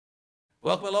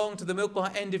Welcome along to the Milk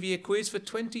Bar End of Year Quiz for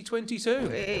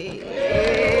 2022.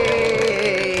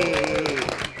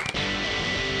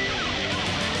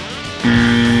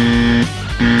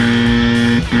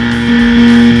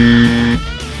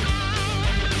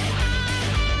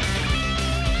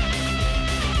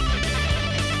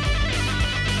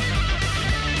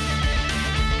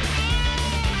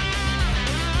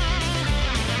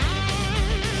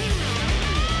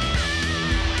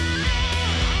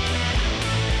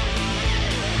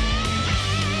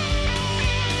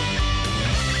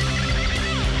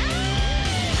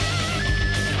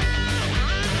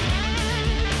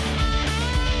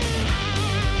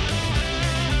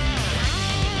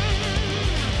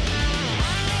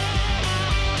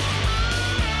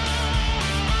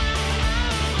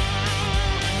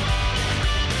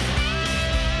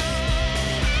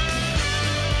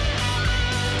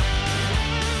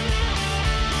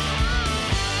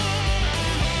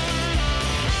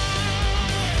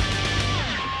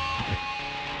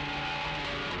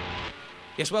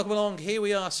 Yes, welcome along. Here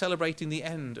we are celebrating the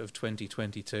end of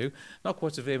 2022. Not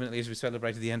quite so vehemently as we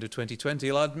celebrated the end of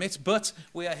 2020, I'll admit, but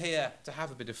we are here to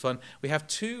have a bit of fun. We have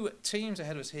two teams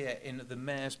ahead of us here in the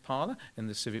Mayor's Parlour in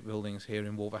the Civic Buildings here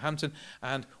in Wolverhampton,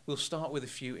 and we'll start with a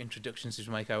few introductions as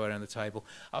we make our way around the table.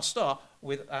 I'll start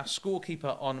with our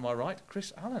scorekeeper on my right,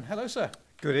 Chris Allen. Hello, sir.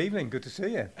 Good evening, good to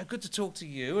see you. Good to talk to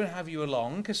you and have you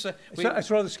along. Cause,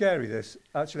 it's rather scary, this.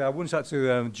 Actually, I once had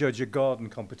to judge a garden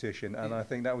competition, and I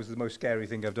think that was the most scary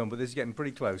thing I've done, but this is getting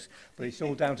pretty close. But it's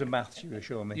all down to maths, you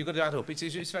assure me. You've got to add up.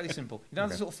 It's fairly simple. You know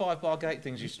the sort of 5-bar gate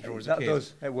things you used to draw as a kid? That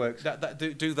does, it works.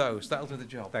 Do those. That'll do the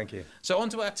job. Thank you. So on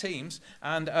to our teams,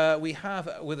 and we have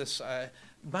with us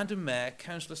Madam Mayor,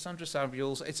 Councillor Sandra.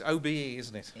 It's OBE,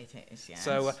 isn't it? It is, yes.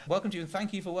 So welcome to you, and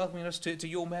thank you for welcoming us to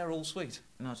your mayoral suite.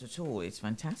 Not at all. It's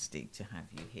fantastic to have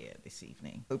you here this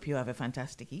evening. Hope you have a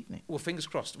fantastic evening. Well, fingers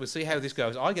crossed. We'll see how this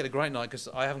goes. I get a great night because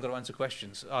I haven't got to answer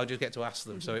questions. I just get to ask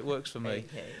them, so it works for me.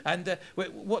 Okay. And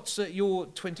what's your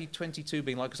 2022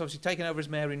 been like? Because obviously taking over as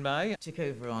mayor in May. Took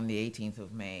over on the 18th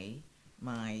of May.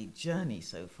 My journey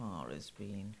so far has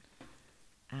been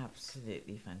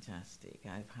absolutely fantastic.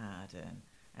 I've had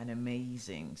an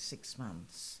amazing 6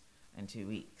 months and 2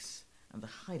 weeks, and the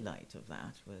highlight of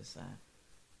that was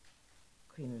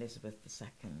Queen Elizabeth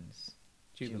II's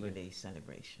Jubilee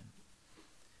celebration.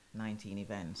 19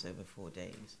 events over 4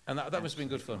 days. And that must have been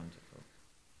good fun. Wonderful.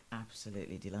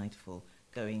 Absolutely delightful.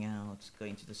 Going out,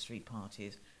 going to the street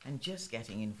parties, and just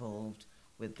getting involved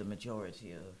with the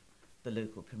majority of the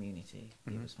local community.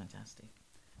 Mm-hmm. It was fantastic.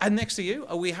 And next to you,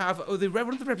 we have one of the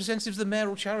representatives of the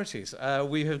mayoral charities.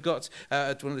 We have got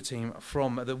one of the team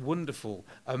from the wonderful,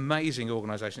 amazing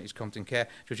organisation that is Compton Cllr,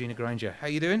 Georgina Grainger. How are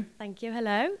you doing? Thank you.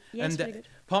 Hello. Yes, very good.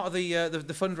 Part of the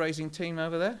fundraising team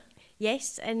over there?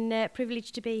 Yes, and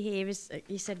privileged to be here, as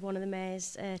you said, one of the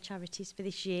mayor's charities for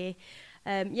this year.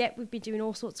 We've been doing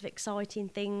all sorts of exciting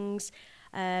things.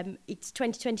 It's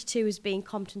 2022 has been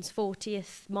Compton's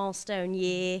 40th milestone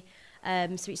year.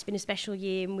 So it's been a special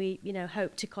year, and we,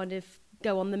 hope to kind of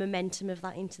go on the momentum of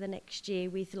that into the next year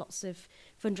with lots of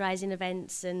fundraising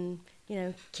events and,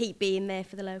 keep being there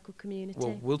for the local community.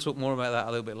 Well, we'll talk more about that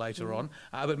a little bit later on.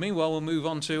 But meanwhile, we'll move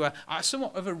on to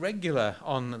somewhat of a regular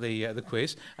on the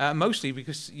quiz, mostly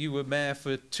because you were mayor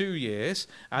for 2 years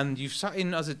and you've sat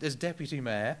in as deputy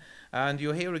mayor, and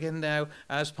you're here again now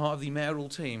as part of the mayoral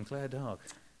team, Claire Darke.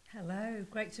 Hello,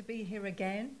 great to be here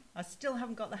again. I still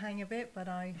haven't got the hang of it, but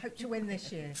I hope to win this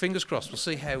year. Fingers crossed, we'll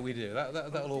see how we do.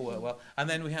 That'll all work well. And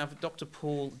then we have Dr.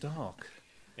 Paul Darke.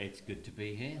 It's good to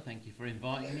be here. Thank you for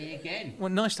inviting me again. Well,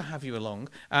 nice to have you along.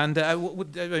 And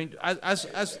as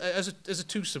a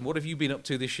twosome, what have you been up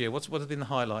to this year? What have been the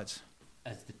highlights?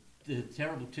 As the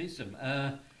terrible twosome,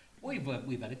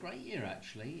 we've had a great year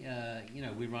actually.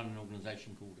 We run an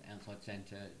organisation called Outside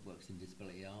Centre. It works in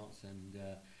disability arts, and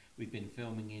we've been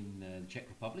filming in the Czech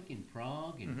Republic, in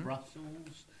Prague, in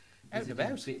Brussels,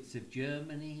 visiting bits of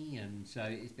Germany, and so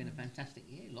it's been a fantastic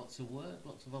year. Lots of work,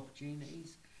 lots of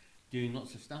opportunities, doing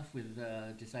lots of stuff with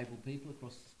disabled people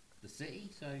across the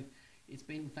city. So it's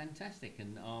been fantastic,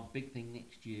 and our big thing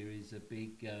next year is a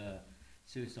big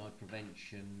suicide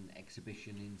prevention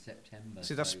exhibition in September.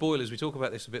 See, that's spoilers. We talk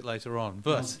about this a bit later on.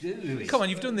 But come on,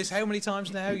 you've done this how many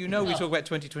times now? We talk about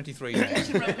 2023 now.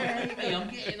 I'm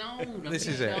getting old. This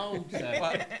is it. Old, so.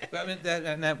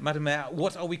 Now, Madam Mayor,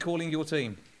 what are we calling your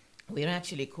team? We're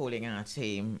actually calling our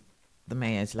team the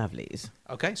Mayor's Lovelies.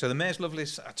 Okay, so the Mayor's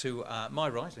Lovelies are to my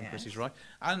right, and Chris's right,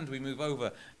 and we move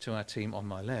over to our team on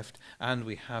my left, and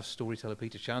we have Storyteller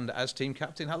Peter Chand as team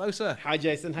captain. Hello, sir. Hi,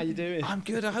 Jason. How you doing? I'm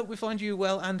good. I hope we find you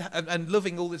well and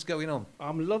loving all that's going on.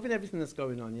 I'm loving everything that's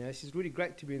going on. Yes, it's really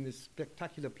great to be in this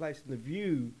spectacular place, and the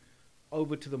view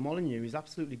over to the Molyneux is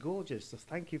absolutely gorgeous. So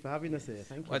thank you for having us here.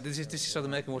 Thank you. Well, this is so they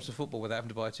make them watch the football without having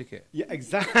to buy a ticket. Yeah,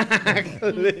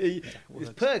 exactly. It's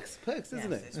perks,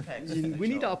 isn't it? It's perks, We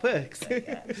need our perks.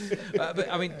 But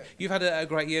I mean, you've had a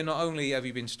great year. Not only have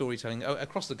you been storytelling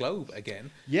across the globe again,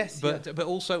 Yes, but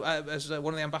also as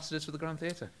one of the ambassadors for the Grand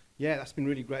Theatre. Yeah, that's been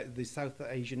really great. The South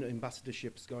Asian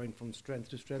ambassadorships going from strength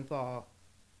to strength. Our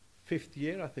 5th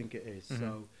year, I think it is.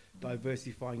 So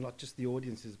diversifying not just the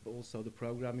audiences, but also the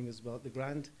programming as well at the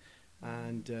Grand.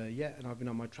 And and I've been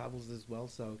on my travels as well.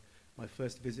 So my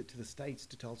first visit to the States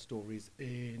to tell stories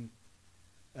in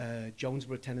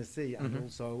Jonesboro, Tennessee, and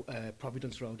also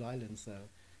Providence, Rhode Island. So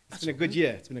it's been a good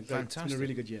year. It's been a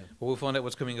really good year. Well, we'll find out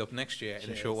what's coming up next year in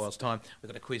a short while's time. We've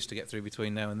got a quiz to get through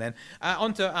between now and then.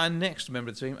 On to our next member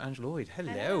of the team, Ange Lloyd.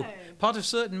 Hello. Part of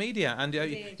Certain Media, and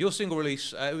your single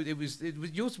release.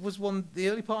 Yours was one the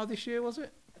early part of this year, was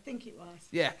it? I think it was.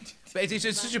 Yeah, but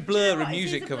it's such a blur of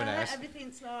music coming out.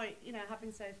 Everything's like,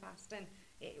 happened so fast, and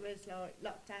it was like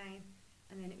lockdown,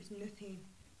 and then it was nothing,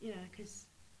 because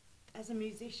as a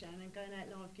musician and going out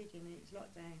live gigging, and it's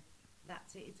lockdown,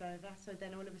 that's it, it's over. So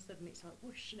then all of a sudden it's like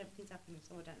whoosh and everything's happening,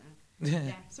 so I don't know.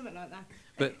 Yeah, something like that.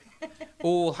 But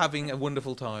all having a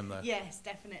wonderful time though. Yes,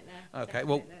 definitely. Okay,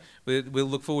 definitely. well, we'll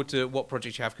look forward to what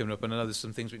projects you have coming up, and I know there's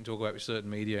some things we can talk about with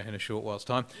Certain Media in a short while's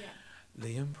time. Yeah.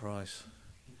 Liam Price.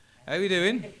 How are you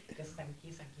doing? Thank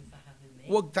you for having me.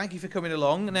 Well, thank you for coming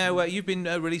along. Now, you've been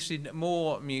releasing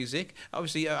more music.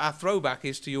 Obviously, our throwback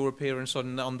is to your appearance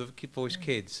on the Kid Voice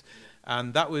Kids.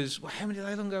 And that was, how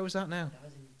long ago was that now? That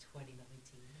was in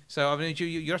 2019. So, I mean,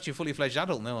 you're actually a fully fledged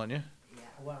adult now, aren't you? Yeah,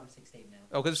 well, I'm 16 now.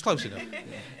 Oh, because it's close enough.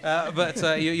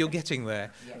 But you're getting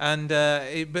there. Yeah. And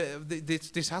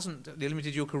this hasn't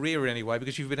limited your career in any way,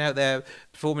 because you've been out there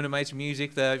performing amazing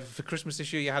music. For Christmas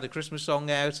this year, you had a Christmas song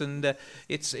out, and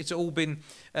it's all been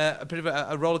a bit of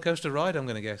a roller coaster ride, I'm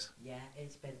going to guess. Yeah,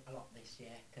 it's been a lot this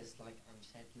year, because like Ange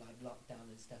said, like lockdown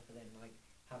and stuff, and then like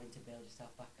having to build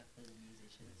yourself back up as a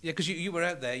musician. Yeah, because you were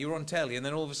out there, you were on telly, and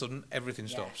then all of a sudden everything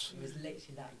stops. It was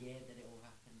literally that year that it all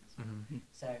happened.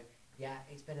 So yeah,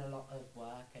 it's been a lot of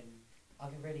work, and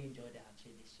I've really enjoyed it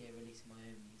actually this year, releasing my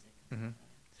own music.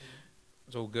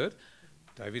 It's all good.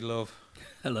 David Love.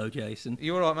 Hello, Jason.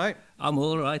 You all right, mate? I'm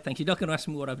all right, thank you. You're not going to ask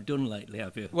me what I've done lately,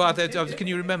 have you? Well, can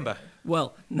you remember?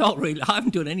 Well, not really. I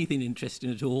haven't done anything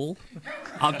interesting at all.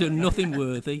 I've done nothing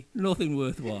worthy, nothing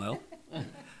worthwhile.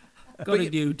 Got a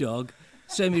new dog,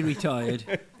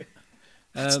 semi-retired.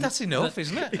 That's enough,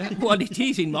 isn't it? Well, it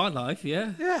is in my life,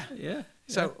 yeah. Yeah.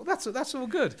 So that's all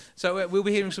good. So we'll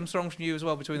be hearing some songs from you as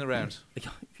well between the rounds.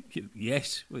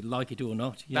 Yes, whether like it or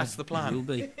not. Yeah, that's the plan. It will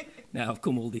be. Now I've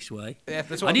come all this way. Yeah,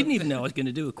 I didn't even know I was going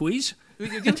to do a quiz.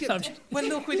 Well,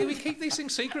 look, we keep these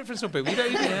things secret from some people.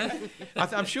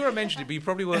 I'm sure I mentioned it, but you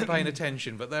probably weren't paying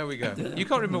attention. But there we go. You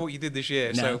can't remember what you did this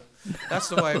year, so that's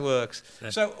the way it works.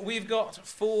 So we've got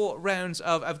 4 rounds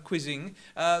of quizzing.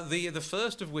 The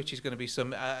first of which is going to be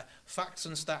some facts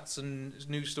and stats and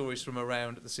news stories from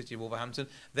around the city of Wolverhampton.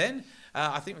 Then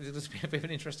I think there's going to be a bit of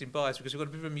an interesting bias, because we've got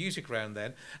a bit of a music round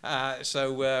then.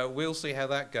 So we'll see how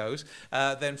that goes.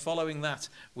 Then following that,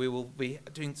 we will be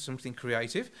doing something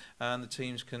creative, and the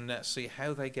teams can see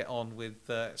how they get on with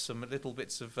some little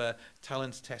bits of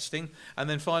talent testing. And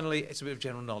then finally, it's a bit of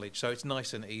general knowledge, so it's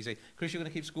nice and easy. Chris, you're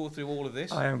going to keep score through all of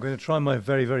this? I am going to try my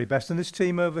very, very best. And this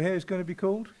team over here is going to be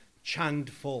called?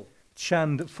 Chandfull.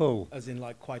 Chandfull. As in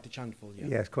like quite a chandful, yeah.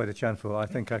 Yes, quite a chandful. I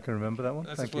think I can remember that one.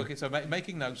 Let's just work it. So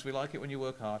making notes, we like it when you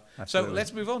work hard. Absolutely. So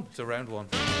let's move on to round 1.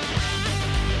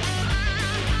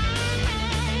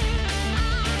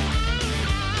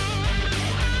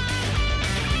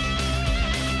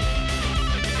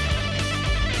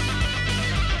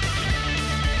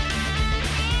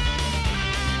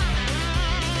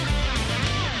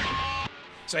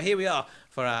 So here we are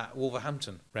for our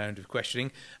Wolverhampton round of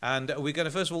questioning, and we're going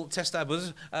to first of all test our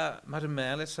buzzers. Madam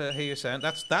Mayor, let's hear your sound.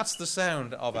 That's the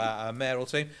sound of our mayoral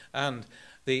team, and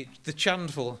the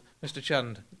Chandfull, Mr.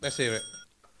 Chand. Let's hear it.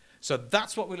 So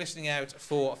that's what we're listening out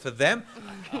for them.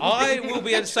 I will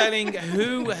be saying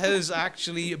who has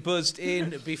actually buzzed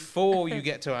in before you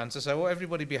get to answer. So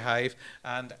everybody behave,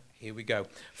 and here we go.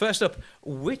 First up,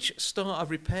 which star of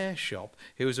repair shop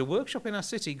who was a workshop in our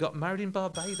city got married in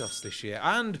Barbados this year?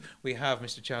 And we have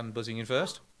Mr. Chan buzzing in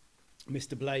first.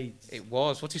 Mr. Blades. It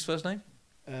was. What's his first name?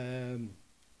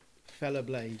 Fella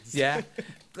Blades. Yeah.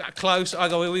 Close.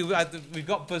 We've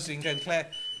got buzzing and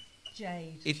Claire.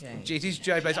 Jade. It is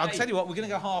Jade Blades. I'll tell you what, we're going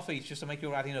to go half each just to make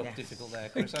your adding up difficult there,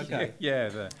 Chris. Okay. Yeah,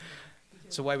 there.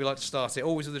 It's the way we like to start it,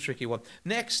 always with a tricky one.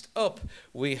 Next up,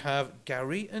 we have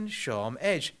Gary and Charm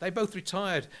Edge. They both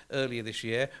retired earlier this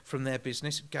year from their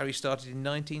business. Gary started in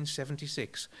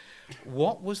 1976.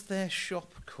 What was their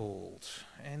shop called?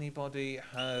 Anybody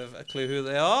have a clue who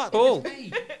they are? Paul?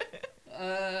 Me.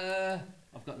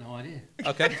 I've got no idea.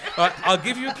 Okay, right, I'll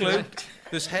give you a clue.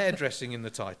 There's hairdressing in the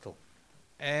title.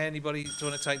 Anybody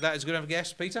want to take that? Is it going to have a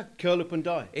guess, Peter? Curl up and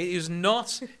die. It is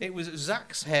not. It was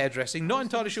Zach's Hairdressing. Not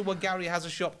entirely sure why Gary has a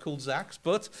shop called Zach's,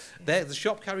 but the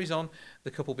shop carries on.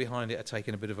 The couple behind it are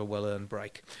taking a bit of a well-earned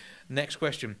break. Next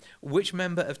question. Which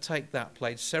member of Take That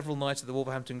played several nights at the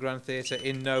Wolverhampton Grand Theatre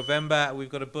in November? We've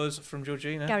got a buzz from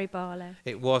Georgina. Gary Barlow.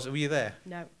 It was. Were you there?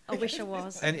 No, I wish I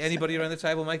was. Anybody around the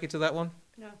table make it to that one?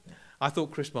 No. I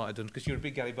thought Chris might have done, because you're a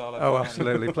big Gary Barlow Oh, fan.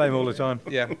 absolutely. Play them all the time.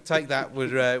 Yeah, Take That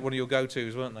was one of your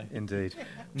go-tos, weren't they? Indeed.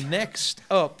 Next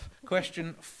up,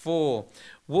 question 4.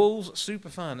 Wolves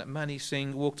superfan Manny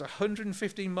Singh walked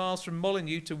 115 miles from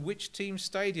Molineux to which team's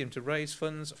stadium to raise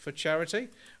funds for charity?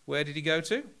 Where did he go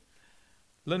to?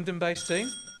 London-based team.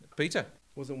 Peter?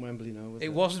 Wasn't Wembley, no, was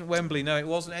It wasn't Wembley, no, it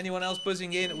wasn't. Anyone else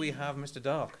buzzing in? We have Mr.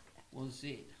 Darke. Was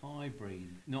it Highbury?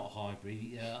 Not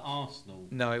Highbury, Arsenal.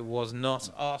 No, it was not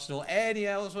Arsenal. Any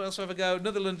else have a go?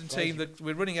 Another London team that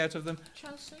we're running out of them.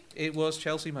 Chelsea? It was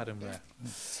Chelsea, Madam Rare.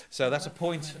 So that's a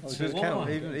point. Oh, it does count,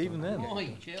 even then.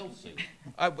 Why Chelsea?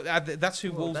 That's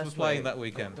who Wolves were that's playing why that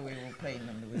weekend. We were playing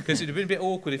them the weekend. Because it'd have been a bit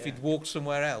awkward if he'd walked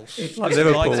somewhere else. It's like Just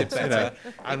Liverpool, liked it you better,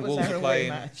 know. and It was Wolves our were away playing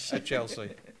match. at Chelsea.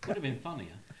 Would have been funnier.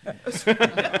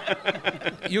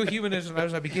 Your humanism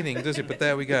knows no beginning, does it? But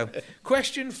there we go.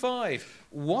 Question 5.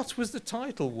 What was the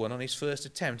title won on his first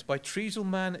attempt by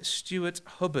Treaselman Stuart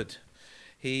Hubbard?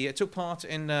 He took part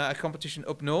in a competition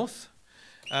up north,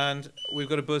 and we've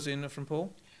got a buzz in from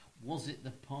Paul. Was it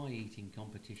the pie eating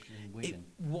competition in It Wigan?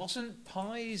 wasn't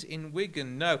pies in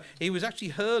Wigan, no. He was actually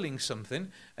hurling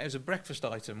something. It was a breakfast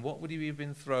item. What would he have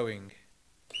been throwing?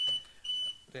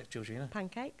 Georgina?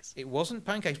 Pancakes. It wasn't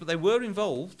pancakes, but they were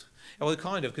involved. Well,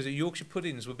 kind of, because the Yorkshire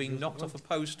puddings were being knocked off a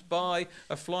post by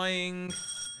a flying...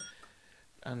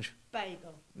 Ange?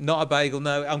 Bagel. Not a bagel,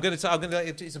 no. I'm going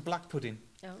to. It's a black pudding.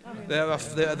 Oh. They're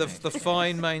the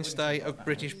fine mainstay of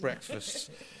British breakfasts.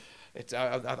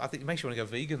 I think it makes you want to go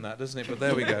vegan, that, doesn't it? But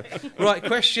there we go. Right,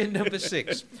 question number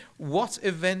 6. What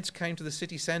event came to the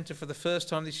city centre for the first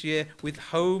time this year with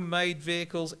homemade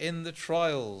vehicles in the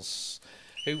trials?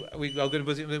 We've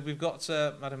got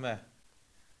Madam Mayor.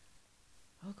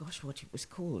 Oh gosh, what it was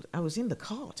called? I was in the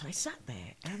cart. I sat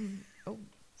there.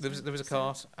 There was a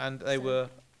cart, and they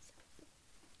were...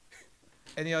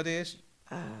 Any ideas?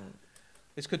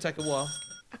 This could take a while.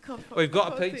 I can't. We've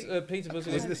got Peter buzzing Was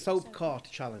it in. the soap cart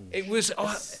challenge? It was...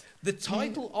 the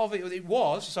title of it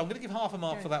was... So I'm going to give half a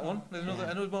mark for that one. There's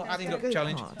another more adding up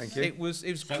challenge. Thank you. It was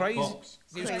Soap crazy... box.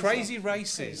 It was Crazy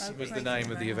Races was the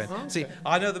name of the event. See,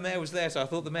 I know the mayor was there, so I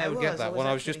thought the mayor would get that one.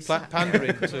 I was just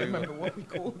pandering to... remember what we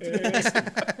called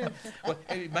Well,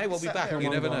 it may well be back, you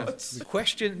never know.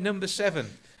 Question number 7.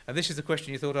 And this is the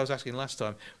question you thought I was asking last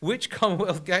time. Which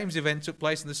Commonwealth Games event took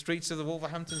place in the streets of the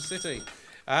Wolverhampton city?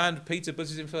 And Peter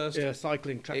buzzes in first. Yeah,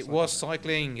 cycling. Track It was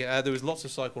cycling. There was lots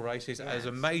of cycle races. It was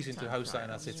amazing to host that in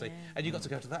our city. Yeah. And you got to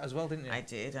go to that as well, didn't you? I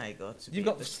did. I got to. You've be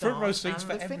got the front row start seats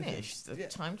and for the everything. finish. The Yeah.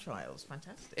 time trials,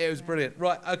 fantastic. It was brilliant.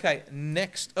 Right, okay.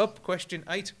 Next up, question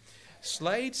 8.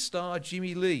 Slade star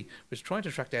Jimmy Lee was trying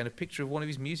to track down a picture of one of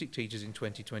his music teachers in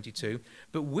 2022,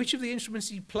 but which of the instruments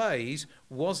he plays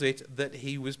was it that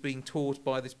he was being taught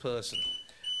by this person?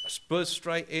 Buzz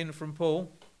straight in from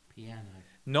Paul. Piano.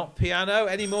 Not piano.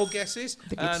 Any more guesses?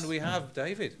 And we have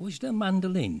David. Was it a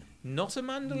mandolin? Not a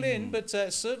mandolin, but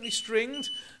certainly stringed.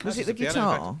 Was That's it the a piano, in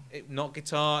guitar? fact. Not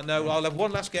guitar. No, I'll have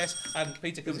one last guess, and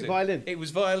Peter comes Was it in. violin? It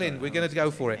was violin. We're going to go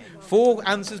for it. 4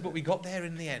 answers, but we got there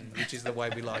in the end, which is the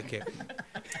way we like it.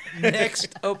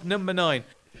 Next up, number 9.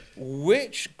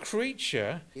 Which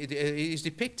creature is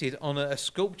depicted on a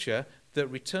sculpture that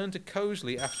returned to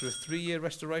Cosley after a 3-year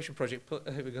restoration project?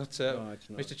 We got it's not.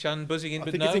 Mr. Chan buzzing in, I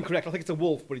but think no. it's incorrect. I think it's a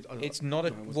wolf, but It's not a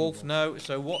no, it wasn't wolf, no.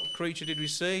 So what creature did we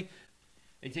see?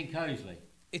 It's in Cosley.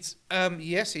 It's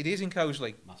yes, it is in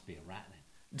Cosley. Must be a rat then.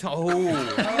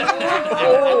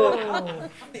 Oh.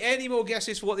 Any more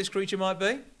guesses for what this creature might be?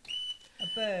 A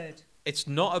bird. It's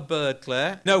not a bird,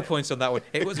 Claire. No points on that one.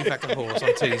 It was, in fact, a horse.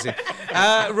 I'm teasing.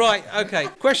 Right, okay.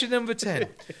 Question number 10.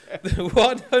 The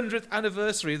 100th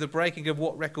anniversary of the breaking of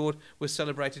what record was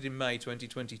celebrated in May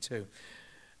 2022?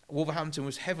 Wolverhampton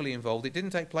was heavily involved. It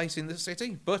didn't take place in the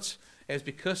city, but it was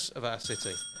because of our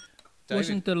city. David?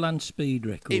 Wasn't the land speed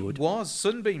record? It was.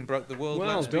 Sunbeam broke the world Well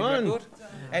land speed done. record.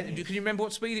 And can you remember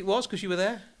what speed it was? Because you were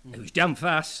there. It was damn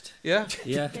fast. Yeah.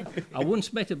 Yeah. I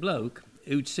once met a bloke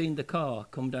who'd seen the car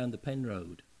come down the Pen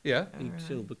Road, Yeah. big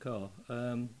silver car,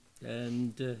 and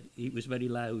it was very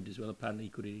loud as well. Apparently, he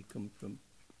could hear it come from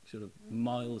sort of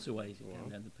miles away as it came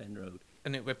down the Pen Road.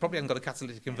 And it probably hasn't got a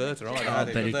catalytic converter either. I had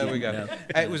it, bet but it there we go. didn't,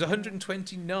 no. It was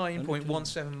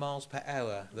 129.17 miles per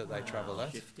hour that they travelled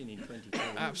at. Shifting in 22.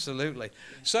 Absolutely.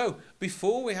 So,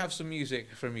 before we have some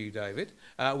music from you, David,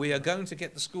 we are going to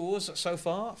get the scores so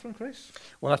far from Chris.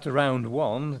 Well, after round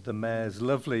one, the mare's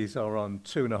Lovelies are on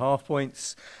 2.5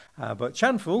 points, but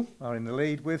Chandfull are in the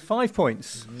lead with 5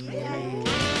 points.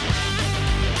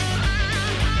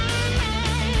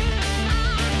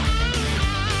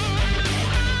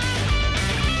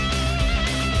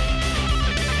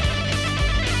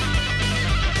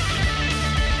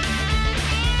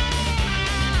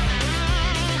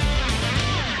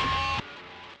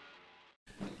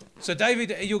 So,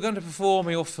 David, you're going to perform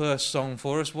your first song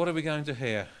for us. What are we going to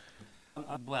hear?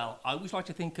 Well, I always like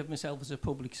to think of myself as a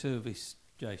public service,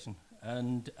 Jason.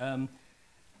 And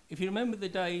if you remember the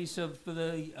days of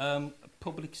the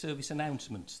public service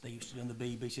announcements they used to do on the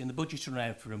BBC, and the budgets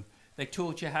ran out for them, they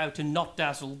taught you how to not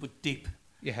dazzle but dip.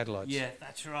 Your headlights. Yeah,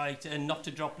 that's right. And not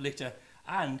to drop litter.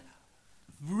 And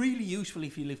really useful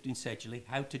if you lived in Sedgley,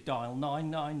 how to dial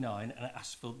 999 and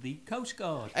ask for the Coast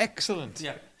Guard. Excellent.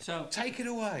 Yeah, so take it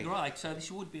away. Right, so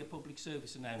this would be a public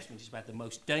service announcement. It's about the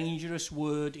most dangerous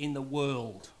word in the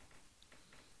world.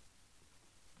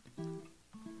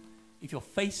 If you're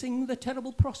facing the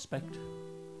terrible prospect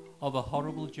of a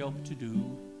horrible job to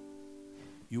do,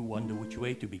 you wonder which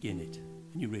way to begin it,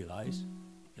 and you realise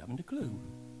you haven't a clue.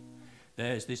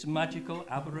 There's this magical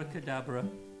abracadabra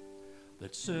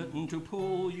that's certain to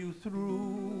pull you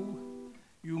through.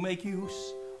 You make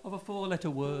use of a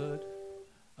 4-letter word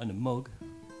and a mug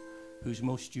who's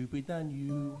more stupid than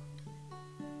you.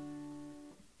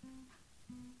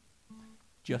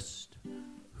 Just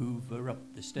hoover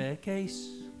up the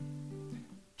staircase,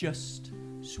 just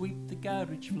sweep the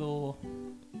garage floor,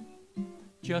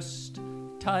 just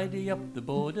tidy up the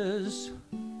borders,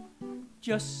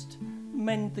 just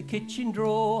mend the kitchen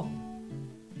drawer,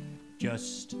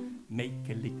 just make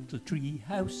a little tree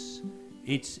house,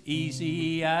 it's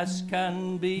easy as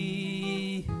can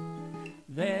be.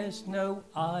 There's no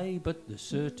I, but there's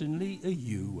certainly a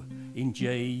U in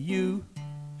J-U-S-T.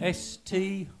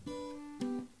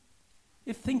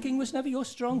 If thinking was never your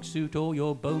strong suit or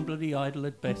your bone bloody idle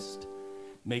at best,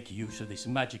 make use of this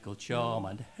magical charm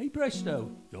and hey presto,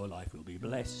 your life will be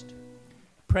blessed.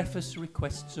 Preface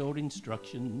requests or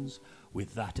instructions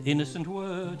with that innocent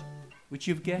word which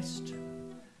you've guessed.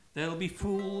 They'll be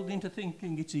fooled into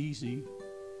thinking it's easy,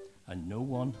 and no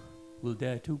one will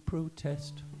dare to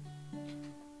protest.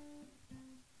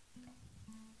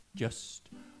 Just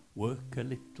work a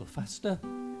little faster,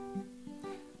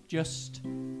 just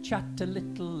chat a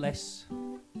little less,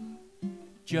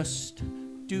 just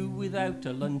do without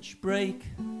a lunch break,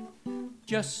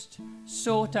 just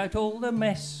sort out all the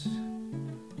mess,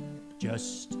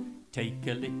 just take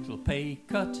a little pay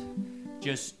cut,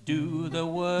 just do the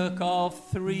work of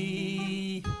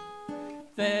 3.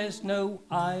 There's no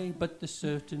I, but there's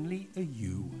certainly a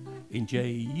U in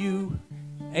J-U-S-T.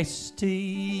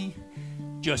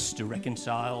 Just to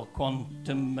reconcile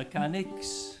quantum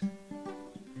mechanics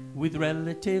with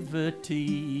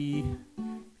relativity.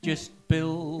 Just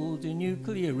build a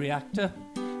nuclear reactor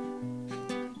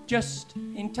just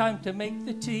in time to make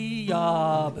the tea.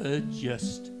 But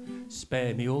just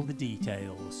spare me all the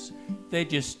details. They're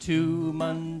just too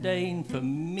mundane for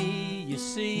me, you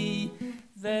see.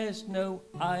 There's no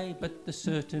I, but there's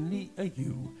certainly a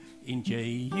U in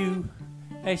J-U-S-T.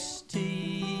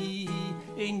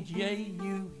 In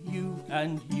J-U-U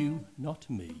and you, not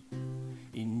me.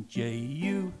 In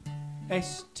J-U-S-T,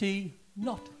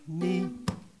 not me.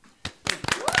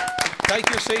 Take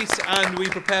your seats and we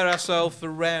prepare ourselves for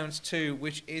round 2,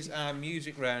 which is our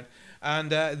music round.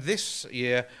 And this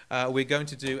year, we're going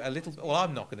to do a little... Well,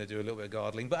 I'm not going to do a little bit of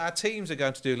gargling, but our teams are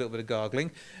going to do a little bit of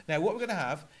gargling. Now, what we're going to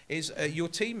have is your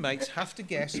teammates have to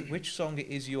guess which song it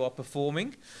is you are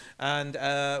performing. And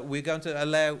we're going to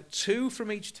allow 2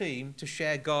 from each team to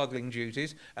share gargling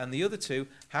duties, and the other 2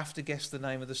 have to guess the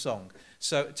name of the song.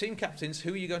 So, team captains,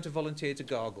 who are you going to volunteer to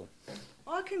gargle?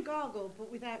 I can gargle,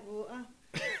 but without water.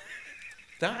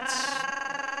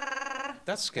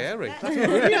 That's scary. That's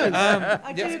brilliant.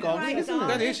 That's gargling, isn't it?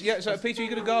 That is, yeah. So, Peter, are you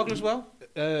going to gargle as well?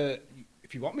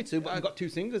 If you want me to, but I've got 2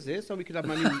 singers here, so we could have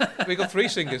many... We've got 3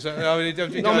 singers. I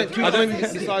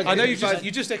know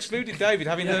you just excluded David,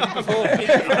 having heard it before.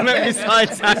 I meant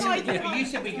besides Ange. You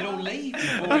said we could all leave.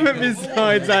 I meant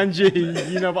besides Ange.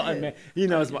 You know what I meant. He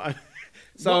knows what I meant.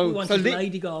 What we want is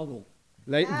Lady Gargle.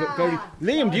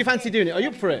 Liam, do you fancy doing it? Are you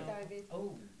up for it?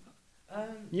 Oh,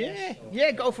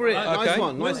 Yeah, go for it. Nice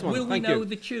one. Will we Thank know you.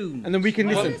 the tune? And then we can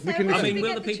listen. We can I listen. mean,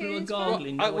 will get the the people who are tunes?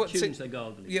 gargling know what see- tunes they're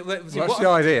gargling? Yeah, That's the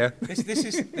idea. This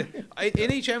is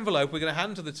in each envelope we're going to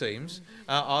hand to the teams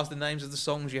are the names of the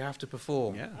songs you have to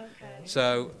perform. Yeah.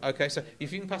 So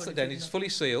if you can pass that down, it's fully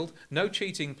sealed. No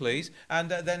cheating, please.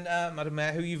 And then, Madam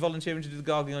Mayor, who are you volunteering to do the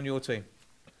gargling on your team?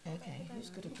 Okay, who's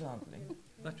good at gargling?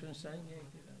 That's what I'm saying, yeah.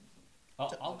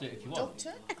 I'll do it if you want.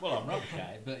 Doctor? Well, I'm rubbish,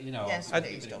 but you know, Yes, I'll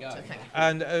please, give it a Doctor. go. Thank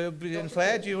you. And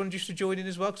Claire, do you want just to join in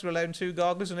as well? Because we're allowing 2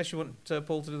 garglers, unless you want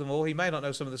Paul to do them all. He may not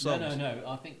know some of the songs. No.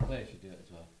 I think Claire should do it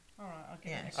as well. All right, I'll get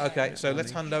Yes. it. Okay, so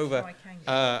let's hand over I can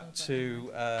get it.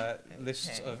 to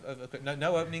lists of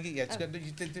no opening it yet.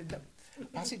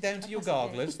 Pass it down to your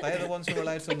garglers. They're the ones who are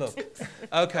allowed to look.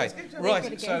 Okay,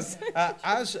 right. So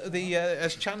as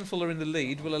Chandfull are in the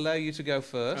lead, we'll allow you to go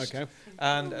first. Okay.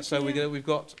 And so we've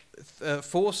got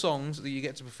 4 songs that you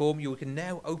get to perform. You can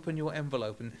now open your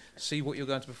envelope and see what you're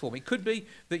going to perform. It could be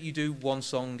that you do 1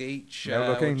 song each. No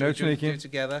looking, no do sneaking. it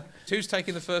together. Who's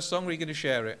taking the first song? Or are you going to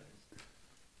share it?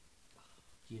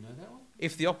 Do you know that one?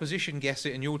 If the opposition guess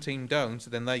it and your team don't,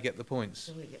 then they get the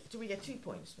points. Do we get 2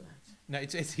 points for that? No,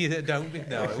 it's either don't.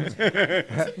 No.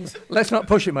 Let's not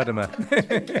push it, Madam Mayor.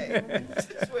 Okay,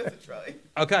 it's worth a try.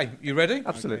 Okay, you ready?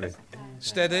 Absolutely.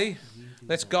 Steady.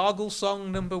 Let's gargle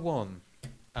song number 1.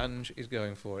 Ange is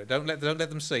going for it. Don't let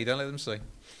them see. Don't let them see.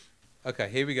 Okay,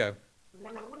 here we go.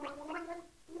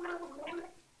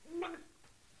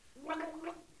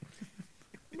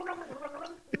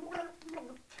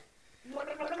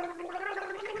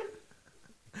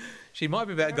 She might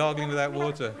be better gargling without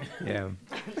water. Yeah.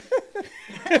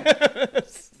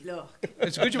 Look.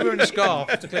 It's good you're wearing a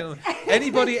scarf to clean them.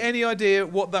 Anybody, any idea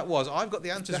what that was? I've got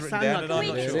the answers That written sound down, like and I'm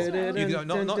not sure. You can,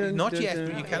 not yet,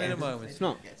 but you can in a moment. It's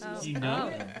not. You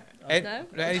know?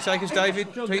 Any takers, David,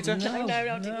 Peter? No, I'm-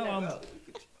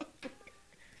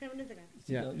 Have another go.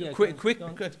 Yeah. yeah, Quick, go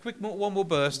on. one more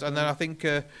burst, and then I think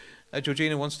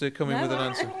Georgina wants to come in with an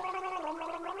answer.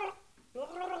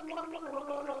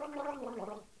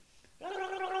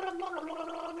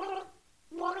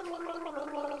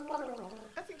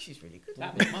 I think she's really good.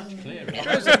 That was much clearer.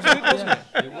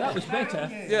 That was better.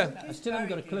 Yeah. I still haven't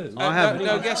got a clue. I have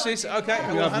no guesses. Okay,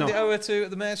 we'll have hand it not. over to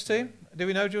the mayor's team. Do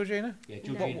we know, Georgina? Yeah, What,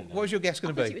 Georgina. what was your guess I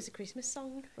going to thought it be? was a Christmas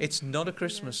song. It's not a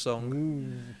Christmas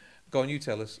song. Go on, you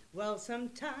tell us. Well,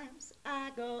 sometimes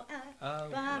I go out Oh,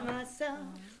 by myself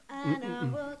and I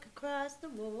walk across the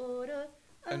water.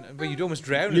 But you'd almost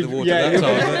drown in the water Yeah,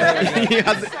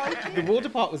 that time. The water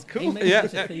part was cool. Yeah,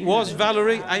 it was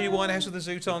Valerie, Amy Winehouse of the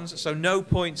Zootons, so no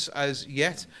points as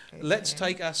yet. Let's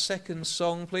take our second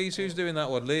song, please. Who's doing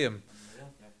that one? Liam.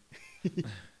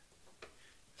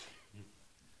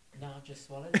 No, I've just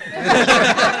swallowed it.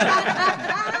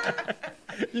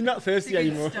 You're not thirsty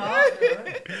anymore.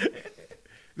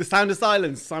 The Sound of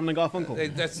Silence, Simon and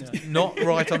Garfunkel. That's not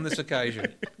right on this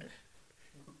occasion.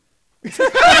 It's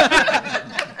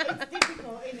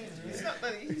difficult, isn't it? It's not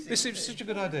that easy. This is such a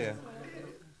good idea.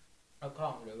 I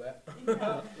can't do it.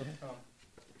 Right,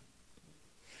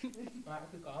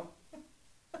 we can't.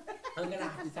 I'm gonna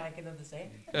have to take another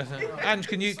sip. Ange,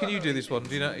 can you do this one?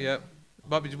 Do you know? Yeah,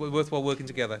 might be worthwhile working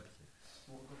together.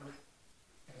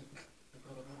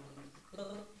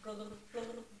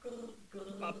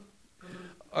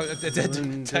 Oh,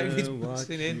 David's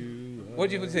busting in. What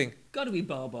do you think? Got to be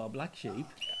Bar Bar Black Sheep.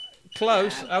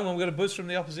 Close. Hang on, we've got a buzz from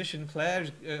the opposition. Claire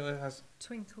has.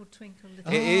 Twinkle, twinkle,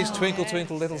 little It is star. Twinkle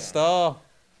Twinkle Little Star.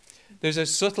 There's a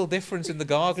subtle difference in the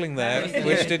gargling there, Very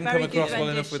which good. didn't come Very good across well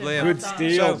enough with rendition. Liam. Good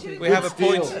steal. So we have a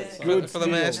point for the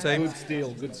mayor's team. Good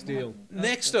steal. Good steal.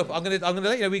 Next up, I'm gonna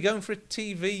let you know we're going for a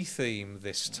TV theme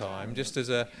this time, just as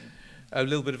a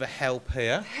little bit of a help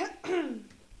here.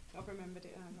 I've remembered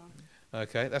it.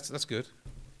 Okay, that's good.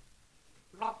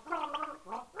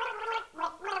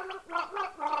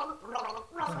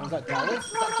 Sounds like Dallas.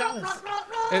 Is that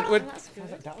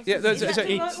Dallas? Yeah,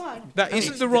 that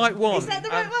isn't the right one. Is that the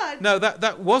right one? No,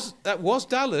 that was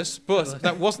Dallas, but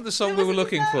that wasn't the song we were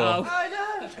looking for. Oh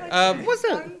no. Was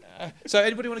it? So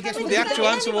anybody want to guess what the actual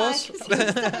answer was? It's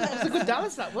a good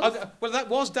Dallas, that was. Well, that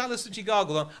was Dallas that she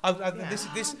gargled on.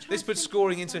 This puts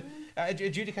scoring into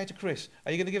adjudicator Chris.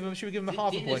 Are you going to give him? Should we give him a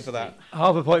half a point for that?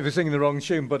 Half a point for singing the wrong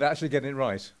tune, but actually getting it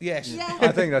right. Yes.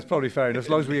 I think that's probably fair enough, as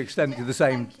long as we extend it to the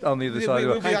same on the other side.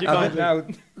 we'll of be it. happy. And now,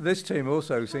 this team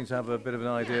also seems to have a bit of an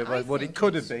idea about what it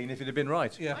could have been if it had been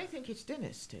right. Yeah. I think it's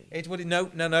Dynasty. No,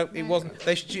 it wasn't.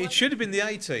 It should have been the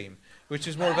A team, which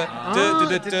is more of a. Oh,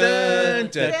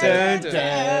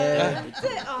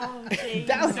 geez.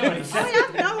 I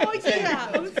have no idea.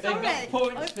 I'm got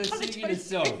points for singing a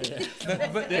song.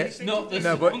 But that's not the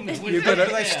No, but song that you've was got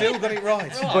to- They still got it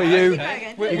right. But you're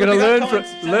We'll going to be learn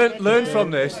that from learn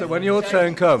from this that when your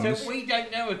turn comes, So we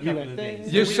don't know a couple of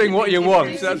things. you sing what you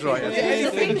want. That's right.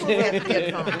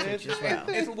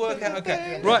 It'll work out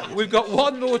okay. Right, we've got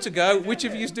one more to go. Which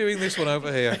of you's doing this one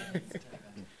over here?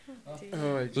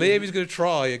 Liam is going to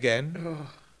try again.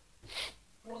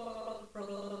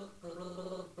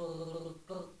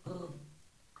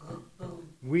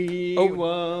 We Oh.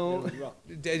 will.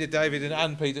 David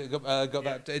and Peter got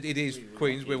that. It is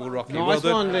Queen's We Will Rock You. Nice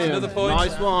Well one, done. That's Liam. another point.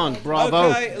 Nice one. Bravo.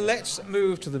 Okay, let's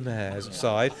move to the mayor's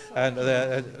side.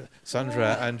 And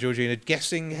Sandra and Georgina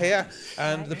guessing here.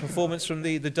 And the performance from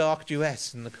the Darke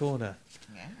duet in the corner.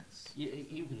 You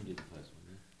can do the first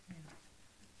one, yeah?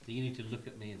 So you need to look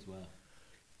at me as well.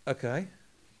 Okay.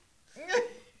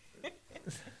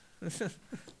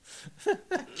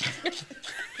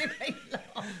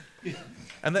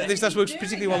 And that's works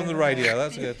particularly well on the radio.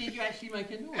 That's good. Did you actually make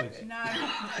a noise? No,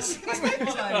 I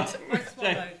swallowed.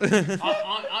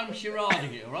 I'm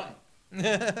charading it, all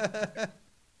right?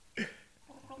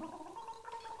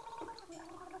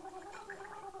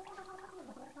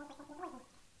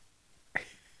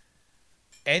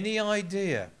 Any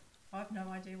idea? I've no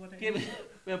idea what it Give is.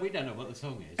 it, well, we don't know what the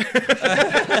song is.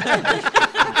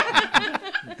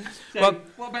 So, Well-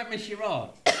 what about Miss Charade?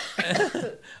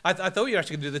 I thought you were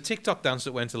actually going to do the TikTok dance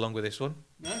that went along with this one.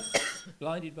 No?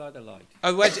 Blinded by the light.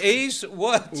 Oh, which is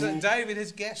what David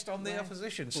has guessed on the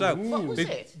opposition. So, What was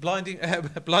the it?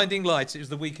 blinding lights. It was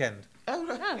the weekend. Oh,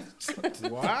 right.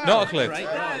 Wow. Not a clue. Great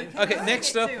No, mind. Okay, bring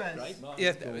next it up. to us. Great mind.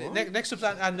 Yeah, next up's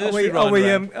our Are nursery we? rhyme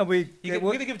round. Are we? We're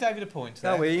going to give David a point.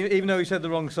 There. Are we? Even though he said the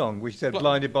wrong song, we said Bl-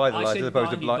 blinded by the I light said as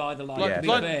opposed to blinded by the light. Yeah. To be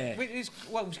Blind, fair.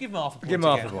 well, just give him half a point. Give him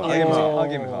half a again. point. Yeah, I'll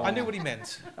give him half. I knew what he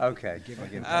meant. Okay, give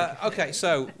him half. Okay,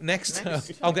 so next,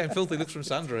 I'm getting filthy looks from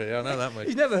Sandra here. I know that much.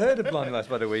 He's never heard of Blinding Lights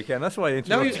by the Weekend. That's why he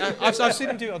No, interrupted. I've seen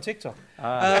him do it on TikTok.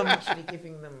 I'm actually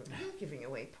giving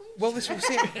away points. Well, we'll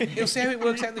see how it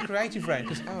works out in the creative round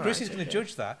because Chris is going to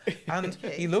judge that, and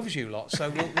he loves you lot. So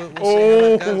we'll see how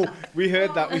that goes. We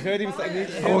heard that. We heard him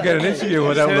saying I won't get an interview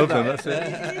without loving. That's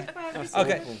it.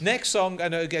 Okay, next song,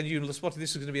 and again, you spotted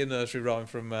this is going to be a nursery rhyme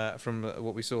from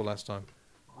what we saw last time.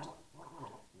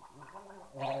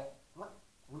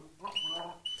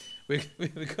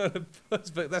 We've got a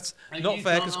buzz, but that's And not you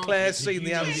fair can't because answer Claire's because seen the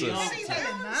you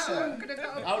answers. I'm going to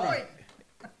got a Hold on. point.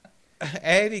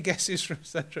 Any guesses from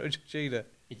Sandra or Georgina?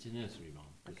 It's a nursery rhyme,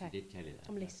 because Okay. he did tell you that.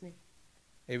 I'm listening.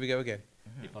 Here we go again.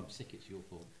 If I'm sick, it's your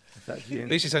fault. At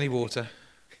least it's only water.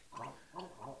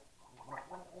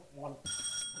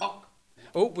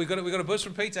 Oh, we got a buzz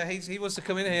from Peter. He wants to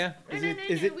come in here.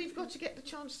 No, we've got to get the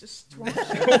chance to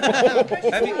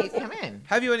Have you, come in.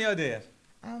 have you any idea?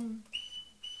 Um,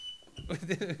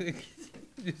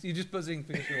 You're just buzzing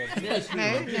for sure. Nursery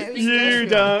no, rhyme. no. You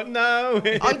don't know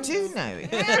it. I do know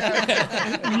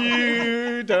it.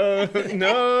 You don't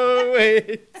know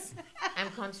it. I'm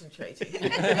concentrating.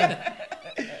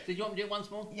 Did you want me to do it once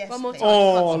more? Yes, One more please. time.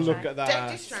 Oh, look at Don't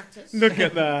that. distract us. Look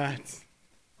at that.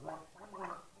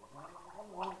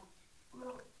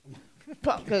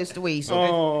 Pop goes the weasel.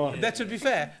 Oh, That, to be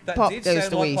fair, that Pop did goes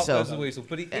sound the like Pop weasel. Goes the Weasel,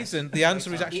 but it Yes. isn't. The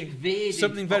answer is It actually veered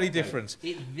something into very Pop Goes. different.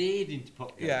 It veered into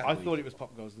Pop Goes. Yeah. I thought it was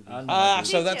Pop Goes the Weasel.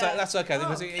 So Did that's ya? okay.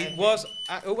 Because it was.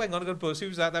 Oh, hang on, I got a buzz. Who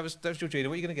was that? That was Georgina.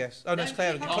 What are you going to guess? Oh, no, it's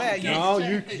Claire. Claire, you. No,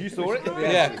 you saw it.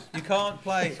 Yeah, you can't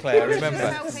play Claire.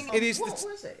 Remember, it is. What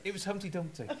was it? It was Humpty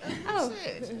Dumpty. Oh.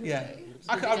 Yeah,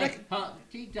 I reckon.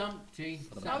 Humpty Dumpty.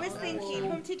 I was thinking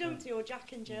Humpty Dumpty or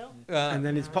Jack and Jill. And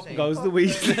then it's Pop Goes the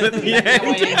Weasel at the end.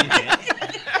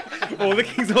 All the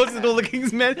king's horses and all the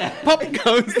king's men. Pop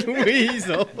goes the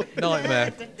weasel.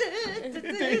 Nightmare.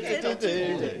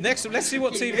 Next up, let's see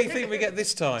what TV theme we get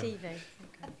this time. TV.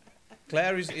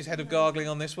 Claire is head of gargling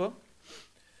on this one.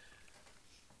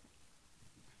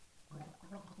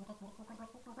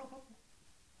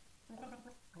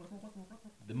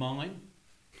 The Mine.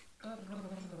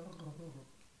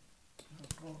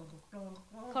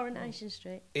 Coronation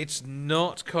Street. It's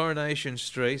not Coronation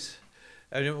Street.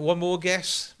 One more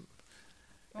guess.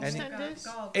 EastEnders?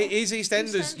 It is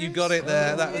EastEnders. You got it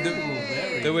there.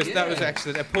 That was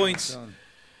excellent. A point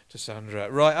to Sandra.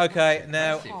 Right. Okay.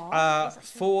 Now,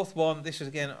 fourth one. This is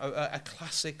again a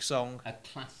classic song. A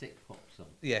classic pop song.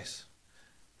 Yes.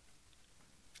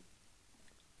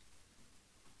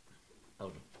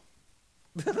 Hold on.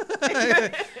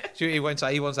 He wants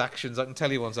actions. I can tell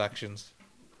he wants actions.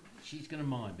 She's going to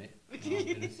mime it. I'm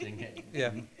going to sing it.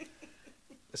 Yeah.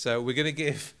 So we're going to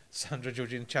give Sandra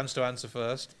Georgina a chance to answer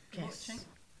first. Yes.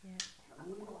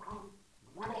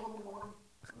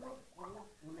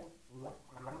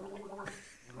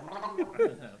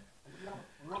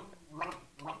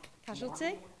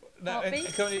 Casualty? No,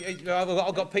 Heartbeat?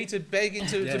 I've got Peter begging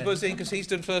to buzz in because he's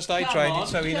done first aid training,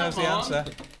 so he knows the answer.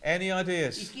 Any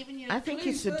ideas? I think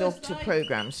it's the Doctor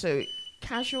programme, so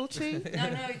Casualty?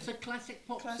 No, it's a classic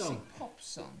pop song. Pop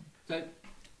song. So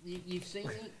you've seen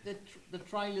the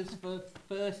trailers for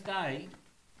First Aid.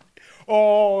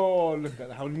 Oh, look at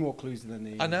that. How many more clues than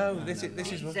they need? I know, this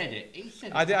is He what... said it. He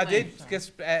said it. I did,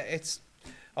 because it's...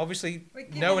 Obviously,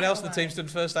 no one else in the team's done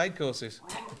first aid courses.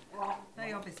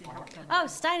 They obviously have done. Oh,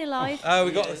 Staying Alive. Oh,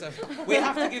 we got this. We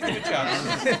have to give them a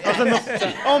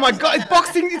chance. Oh my God! It's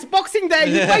Boxing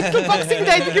Day. You wait till Boxing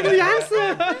Day to give me the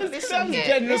answer. Listen here,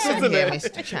 generous, listen isn't here, it?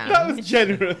 Mr. Chan. That was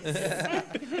generous.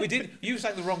 We did. You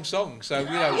sang the wrong song, so you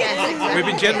know Yes, exactly. we've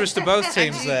been generous to both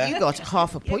teams there. You got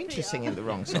half a point for singing the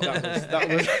wrong song.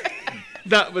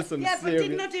 That was some Yeah, but serious.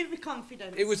 didn't I do it with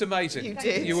confidence? It was amazing. You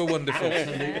did. You were wonderful.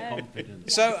 Absolute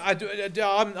confidence. So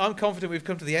I'm confident we've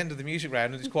come to the end of the music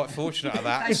round, and it's quite fortunate at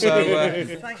that. So,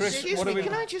 Chris, Excuse what me, are we?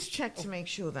 can I just check to make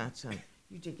sure that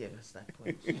you did give us that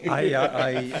point?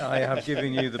 I have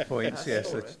given you the points,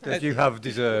 yes, that you have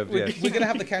deserved, yes. We're going to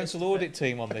have the council audit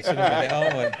team on this in a minute,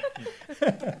 aren't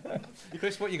we?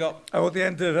 Chris, what you got? Oh, at the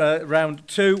end of round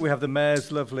 2, we have the Mayor's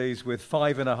Lovelies with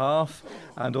 5.5,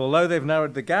 and although they've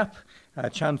narrowed the gap,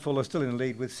 Chandfull are still in the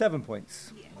lead with 7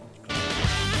 points.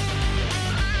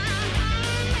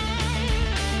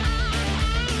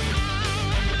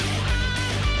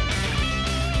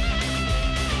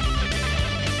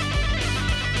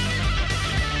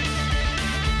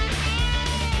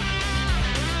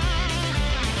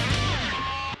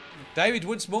 David,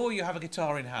 once more, you have a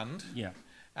guitar in hand. Yeah.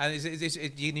 And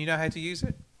you know how to use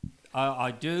it?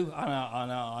 I do,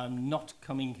 and I'm not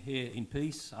coming here in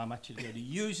peace. I'm actually going to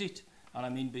use it, and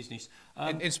I'm in business.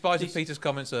 In spite of Peter's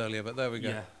comments earlier, but there we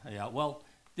go. Yeah. Well,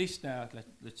 this now,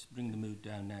 let's bring the mood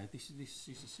down now. This is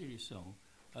a serious song.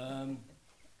 I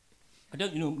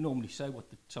don't normally say what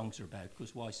the songs are about,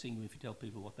 because why sing them if you tell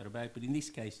people what they're about? But in this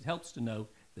case, it helps to know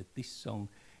that this song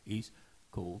is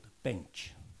called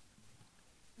Bench.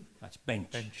 That's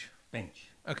bench. Bench.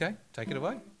 Okay, take it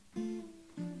away.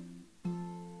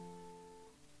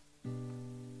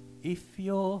 If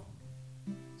you're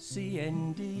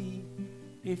CND,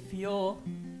 if you're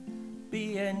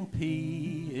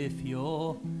BNP, if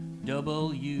you're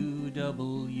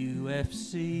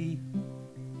WWFC,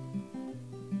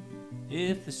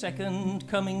 if the second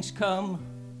coming's come,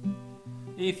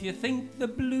 if you think the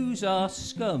blues are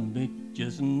scum, it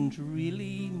doesn't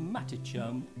really matter,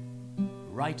 chum.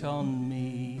 Right on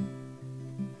me.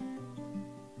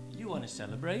 You want to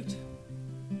celebrate?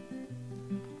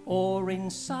 Or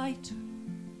incite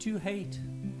to hate?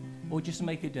 Or just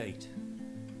make a date?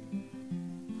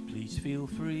 Please feel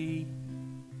free.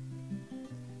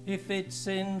 If it's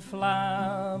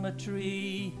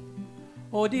inflammatory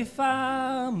or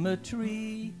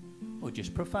defamatory or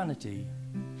just profanity,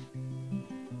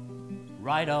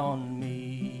 right on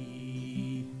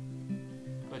me.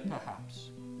 But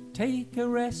perhaps take a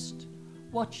rest,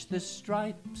 watch the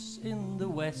stripes in the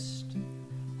west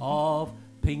of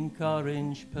pink,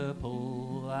 orange,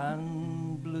 purple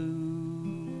and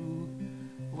blue.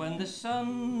 When the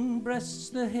sun breasts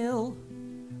the hill,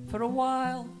 for a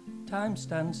while time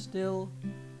stands still.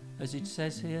 As it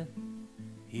says here,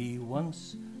 he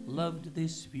once loved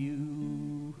this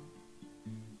view.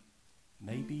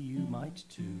 Maybe you might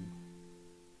too.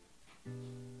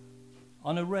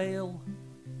 On a rail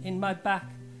in my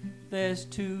back, there's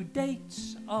 2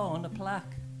 dates on a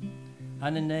plaque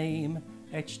and a name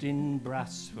etched in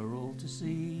brass for all to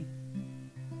see.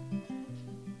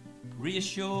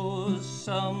 Reassures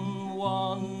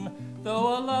someone,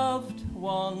 though a loved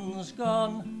one's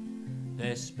gone,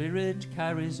 their spirit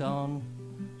carries on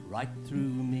right through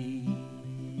me.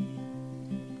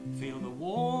 Feel the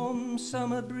warm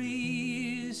summer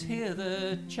breeze, hear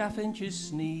the chaffinches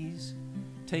sneeze,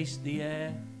 taste the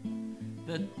air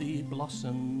that the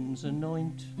blossoms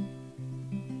anoint.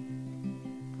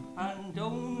 And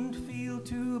don't feel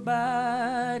too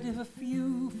bad if a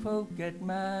few folk get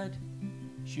mad,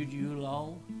 should you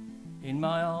loll in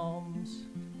my arms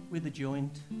with a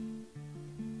joint.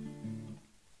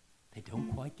 They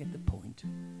don't quite get the point.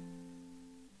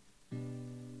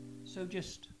 So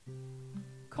just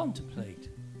contemplate,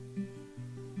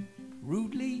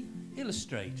 rudely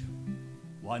illustrate,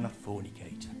 why not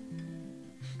fornicate?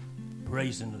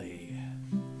 Brazenly.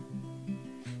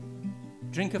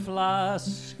 Drink a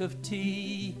flask of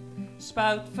tea,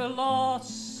 spout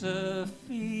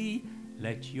philosophy,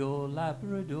 let your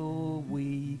Labrador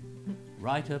wee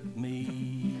right up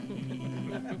me.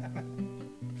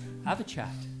 Have a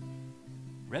chat,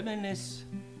 reminisce,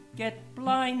 get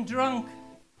blind drunk,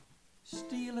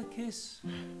 steal a kiss.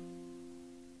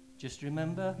 Just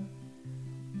remember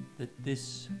that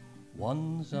this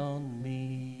one's on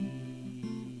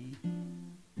me.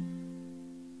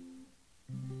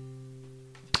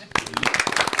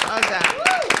 Well done.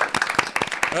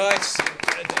 Right,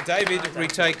 David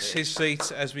retakes his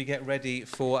seat as we get ready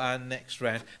for our next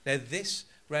round. Now, this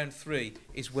round 3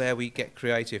 is where we get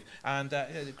creative. And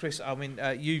Chris, I mean,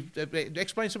 you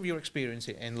explain some of your experience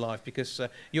in life, because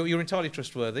you're entirely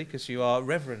trustworthy, because you are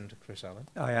Reverend Chris Allen.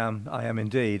 I am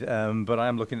indeed. But I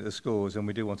am looking at the scores, and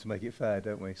we do want to make it fair,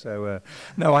 don't we? So,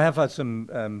 no, I have had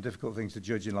some difficult things to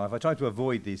judge in life. I try to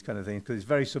avoid these kind of things because it's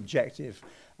very subjective,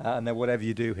 and then whatever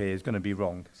you do here is going to be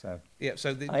wrong. So, yeah.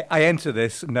 So I enter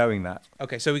this knowing that.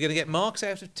 Okay, so we're going to get marks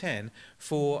out of 10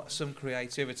 for some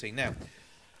creativity. Now,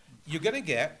 you're going to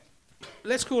get,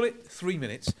 let's call it 3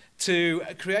 minutes, to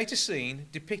create a scene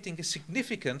depicting a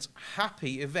significant,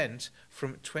 happy event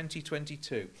from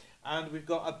 2022. And we've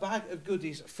got a bag of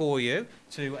goodies for you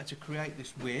to create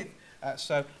this with.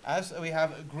 So as we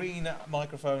have green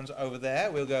microphones over there,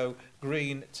 we'll go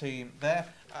green team there.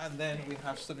 And then we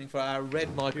have something for our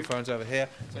red microphones over here.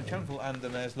 So Chandfull and the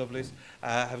Mayor's Lovelies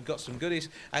have got some goodies.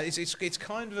 And it's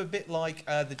kind of a bit like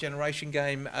the Generation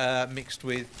game mixed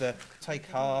with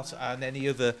Take Heart and any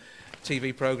other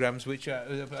TV programmes, which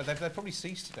they've probably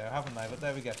ceased now, haven't they? But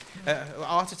there we go.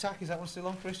 Art Attack, is that one still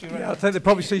on, Chris? Yeah, I think they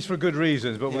probably ceased for good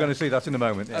reasons, but we're going to see that in a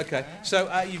moment. Yeah. Okay, so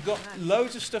you've got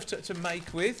loads of stuff to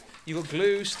make with. You've got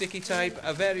glue, sticky tape,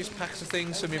 various packs of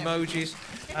things, some emojis,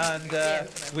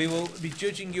 and we will be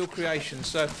judging your creations.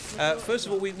 So first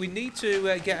of all, we need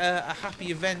to get a happy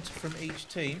event from each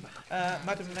team.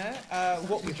 Madam Mayor,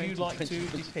 what would you like to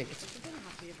depict?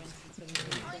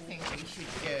 I think we should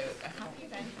go, a happy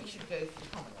event, we should go for the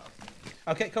Commonwealth.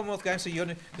 Okay, Commonwealth Games, so there's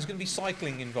going to be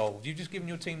cycling involved. You've just given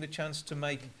your team the chance to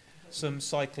make some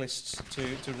cyclists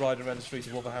to ride around the streets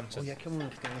of Wolverhampton. Oh yeah,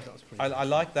 Commonwealth Games, that's pretty I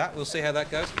like that. We'll see how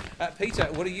that goes. Peter,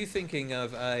 what are you thinking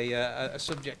of a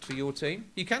subject for your team?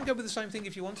 You can go with the same thing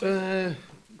if you want to.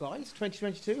 Guys,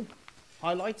 2022.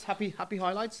 Highlights, happy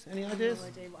highlights. Any ideas? No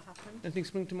idea what happened. Anything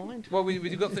spring to mind? Well,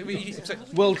 we've got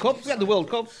World Cup. We had the World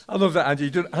Cup. I love that,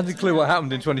 Ange. You hadn't a clue what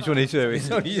happened in 2022.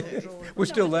 We're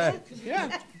still there.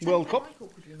 Yeah, World Cup.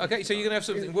 Okay, so you're going to have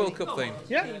something World Cup themed.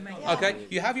 Yeah. Okay,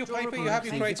 you have your paper, you have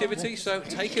your creativity, so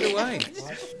take it away.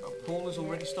 Paul has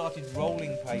already started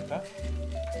rolling paper.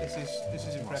 This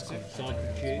is impressive. So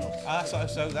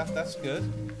that's good.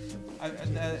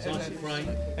 Frame.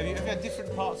 Have you had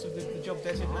different parts of the job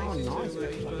designated?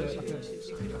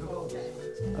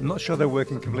 I'm not sure they're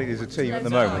working completely as a team at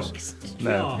the moment.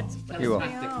 No, you are.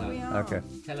 Okay.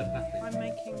 Telepathic. I'm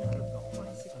making.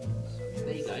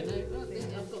 There you go. No,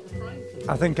 I've got the frame.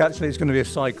 I think actually it's going to be a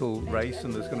cycle race,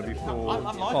 and there's going to be 4 I'm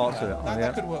liking parts that. of it.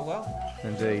 That could work well.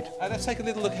 Indeed. Let's take a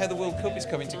little look how the World Cup is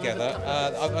coming together.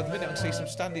 At the minute I can see some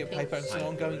standing up paper and some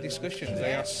ongoing discussions.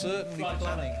 They are certainly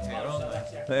planning here, aren't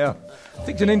they? They are. I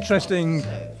think it's an interesting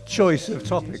choice of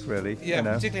topic, really. Yeah, you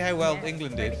know. particularly how well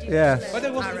England did. Yeah. But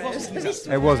it wasn't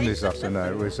disaster. It wasn't disaster,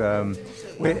 no.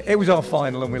 It was our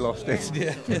final and we lost it.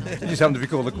 Yeah. It just happened to be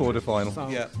called the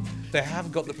quarter-final. Yeah. They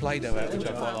have got the Play-Doh out, which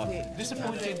I quite like.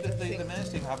 Disappointed that the men's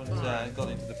team haven't got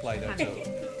into the Play-Doh. So.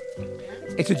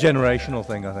 It's a generational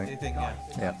thing, I think. You think, yeah?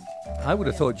 Yeah. I would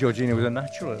have thought Georgina was a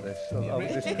natural at this.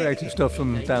 This creative stuff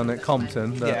from down at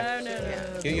Compton. Yeah.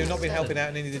 You've not been helping out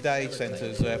in any of the day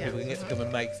centres where people can get to come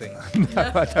and make things.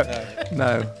 No, I don't.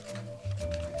 No.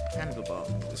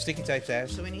 Handlebar. Sticky tape's out.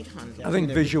 So we need handlebar. I think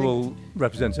visual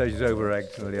representation is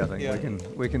over-egged, really. I think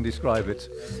we can describe it.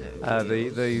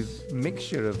 The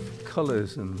mixture of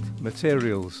colours and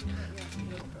materials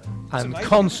and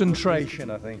concentration,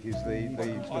 I think, is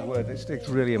the word that sticks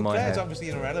really in my Claire's head. obviously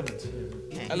inner element.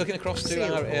 Looking across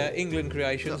to our England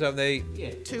creations, have they?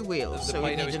 2 wheels. The So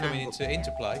we Play-Doh need is an coming angle.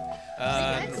 into play.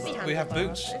 We have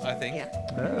boots, I think. Yeah.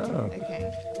 Oh.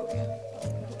 Okay.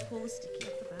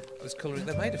 There's colouring.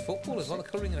 They made a football as well. The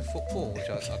colouring in a football, which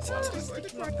I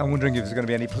quite like. I'm wondering if there's going to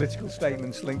be any political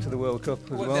statements linked to the World Cup as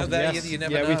well. You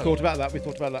never know. we thought about that.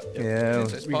 Yeah.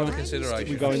 It's part of the consideration.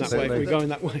 We're going that way. We're going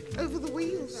that way. Over the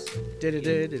wheels.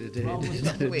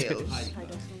 Not the wheels.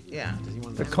 Yeah.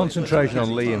 The concentration on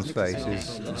Liam's face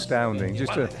is astounding.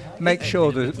 Just to make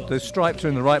sure the stripes are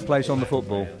in the right place on the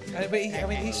football. But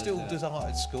he still does art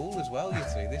at school as well, you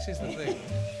see. This is the thing.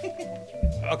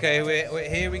 Okay,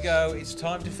 here we go. It's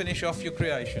time to finish off your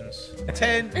creations.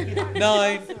 10,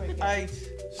 9, 8,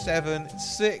 7,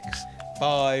 6,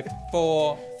 5,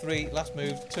 4, 3, last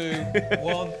move, 2,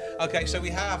 1. Okay, so we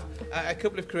have a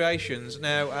couple of creations.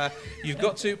 Now, you've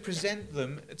got to present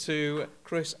them to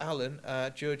Chris Allen,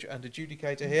 judge and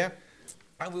adjudicator here.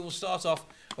 And we will start off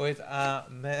with our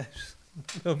Mayor's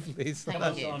Lovelies.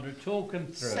 Thank you. Sandra, talk them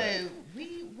through. So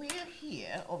we're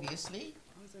here, obviously.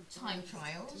 Time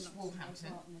trials,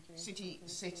 Wolverhampton.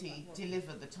 City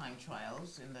delivered the time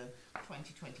trials in the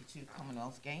 2022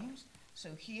 Commonwealth Games. So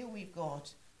here we've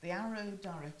got the arrow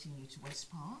directing you to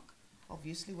West Park,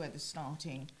 obviously where the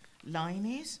starting line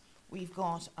is. We've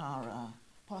got our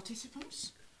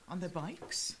participants on their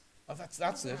bikes. Oh, that's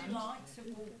it. Lights of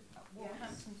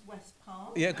Wolverhampton's West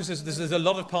Park. Yeah, because there's a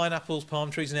lot of pineapples, palm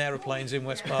trees, and aeroplanes in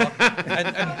West Park,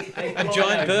 and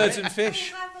giant birds and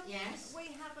fish. We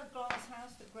have a glass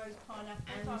house that grows pineapples,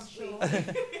 And I'm sure.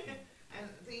 and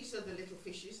these are the little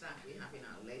fishes that we have in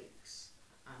our lakes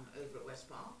over at West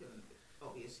Park, and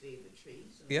obviously the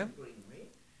trees and Yeah. the greenery.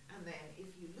 And then if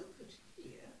you look at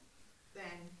here,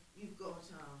 then you've got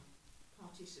our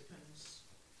participants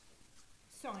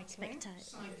Cycling.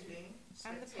 cycling,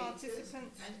 And the spectators,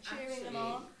 participants and cheering them actually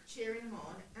on. cheering them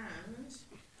on, and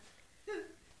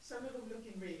some of them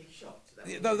looking really shocked.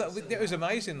 Yeah, no, it was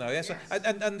amazing though. Yes, Yes.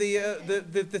 and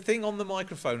the thing on the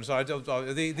microphone side,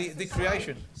 the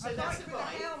creation. So A that's bike a with a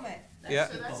bike. helmet. Yeah.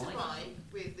 So that's a bike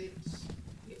with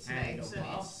its legs and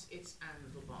its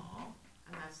handlebar,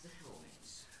 and that's the helmet.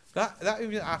 That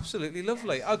was absolutely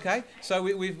lovely. Okay, so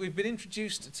we've been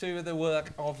introduced to the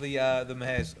work of the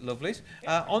Mayor's Lovelies.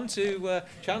 On to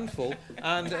Chandfull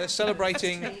and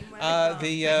celebrating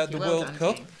the World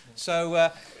Cup. So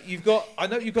I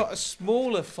know you've got a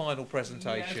smaller final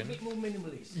presentation. Yeah, a bit more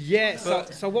minimalist. Yeah,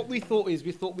 But- so what we thought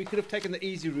we could have taken the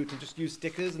easy route and just used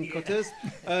stickers and cutters,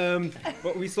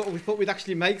 but we thought we'd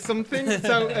actually make something.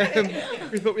 So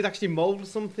we thought we'd actually mould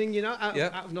something, out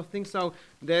of nothing. So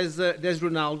there's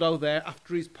Ronaldo there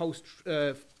after his post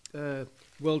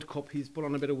World Cup. He's put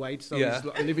on a bit of weight, so Yeah.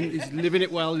 he's living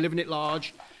it well, living it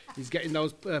large. He's getting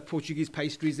those Portuguese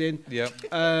pastries in. Yeah.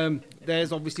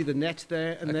 There's obviously the net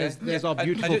there, and Okay. there's our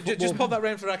beautiful football. Just pop that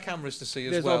round for our cameras to see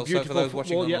as There's well. our So for beautiful those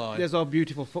watching football. online. There's our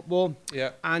beautiful football.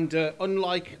 Yeah. And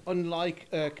unlike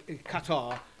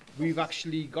Qatar, we've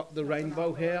actually got the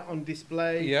rainbow here on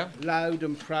display. Yeah. Loud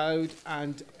and proud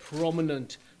and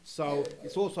prominent. So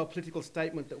it's also a political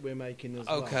statement that we're making as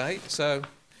well. Okay, so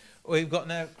we've got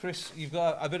now, Chris, you've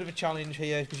got a bit of a challenge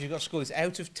here because you've got to score this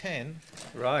out of 10.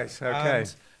 Right, okay.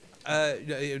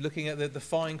 You're looking at the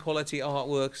fine quality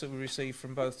artworks that we received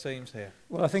from both teams here.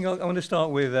 Well, I think I want to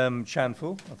start with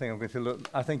Chandfull.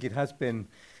 I think it has been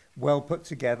well put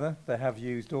together. They have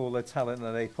used all the talent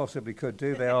that they possibly could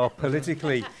do. They are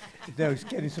politically,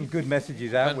 getting some good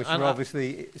messages out, which are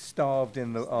obviously starved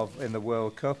in the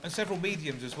World Cup. And several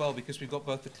mediums as well, because we've got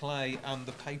both the clay and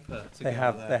the paper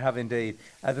together. They have indeed.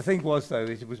 The thing was, though,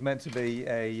 it was meant to be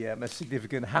a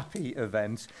significant, happy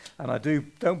event, and I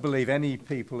don't believe any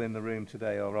people in the room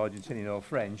today are Argentinian or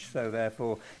French, so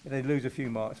therefore they lose a few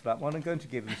marks for that one. I'm going to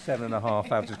give them 7.5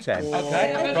 out of 10.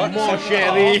 Okay, right, More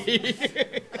Sherry.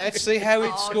 Let's see how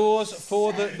it scores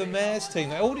for the Mayor's team.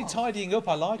 They're already tidying up.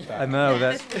 I like that. I know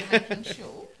that.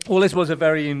 Well, this was a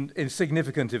very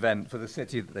insignificant event for the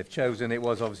city that they've chosen. It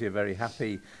was obviously a very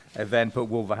happy event, but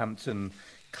Wolverhampton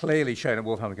clearly shown that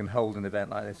Wolverhampton can hold an event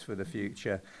like this for the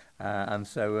future. And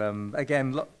so,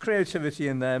 again, creativity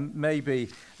in there, maybe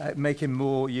making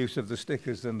more use of the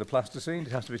stickers than the plasticine,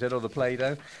 it has to be said, or the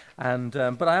Play-Doh.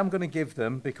 But I am going to give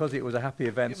them, because it was a happy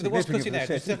event, There was significant cutting for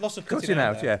the out. city. There's lots of Cutting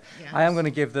out, there. yeah. I am going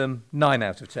to give them 9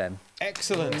 out of 10.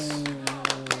 Excellent.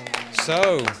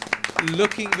 So,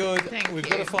 looking good. Thank We've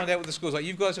you. got to find out what the scores are.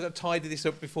 You guys have got to tidy this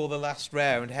up before the last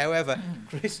round. However,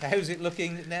 Chris, how's it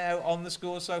looking now on the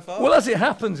scores so far? Well, as it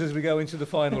happens as we go into the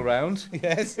final round,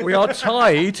 yes. we are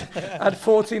tied at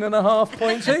 14.5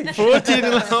 points each.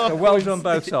 14.5 So well done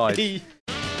both sides.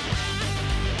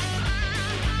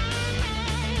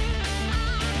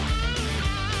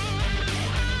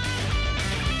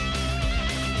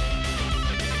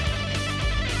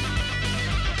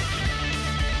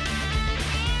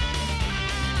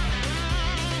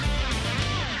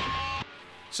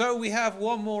 So we have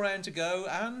one more round to go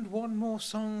and one more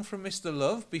song from Mr.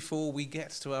 Love before we get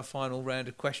to our final round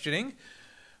of questioning.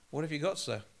 What have you got,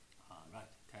 sir? Right,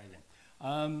 okay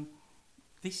then.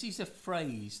 This is a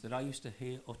phrase that I used to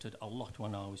hear uttered a lot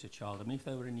when I was a child. I mean, if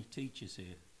there were any teachers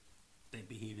here, they'd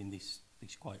be hearing this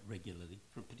quite regularly,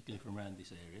 particularly from around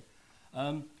this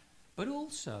area. But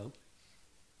also,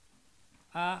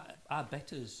 our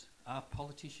betters, our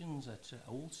politicians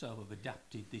also have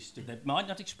adapted this. They might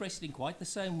not express it in quite the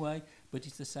same way, but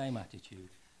it's the same attitude.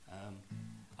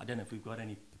 I don't know if we've got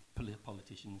any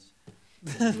politicians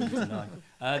tonight.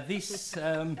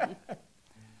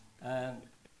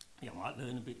 You might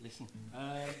learn a bit, listen.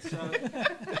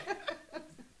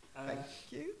 Thank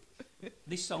you.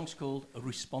 This song's called A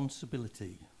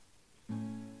Responsibility. Right,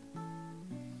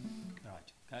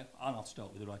 okay, and I'll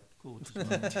start with the right chords as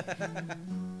well.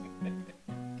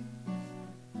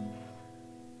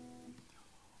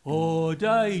 Oh,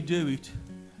 they do it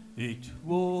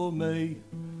wore me.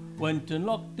 Went and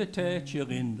locked the teacher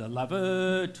in the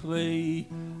lavatory.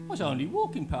 Was only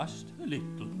walking past a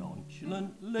little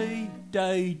nonchalantly.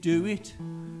 They do it,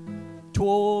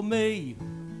 tore me.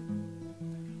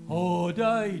 Oh,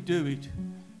 they do it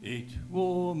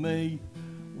wore me.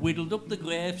 Whittled up the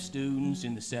gravestones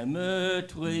in the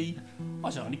cemetery. I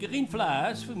was only getting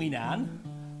flowers for me nan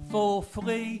for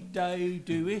free. They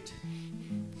do it,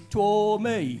 tore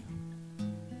me.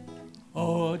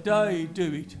 Oh, they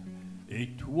do it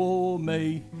wore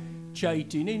me.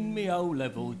 Cheating in me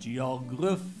O-level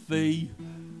geography.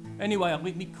 Anyway, I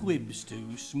think me crib's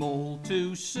too small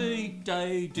to see.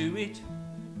 They do it,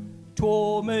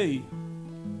 tore me.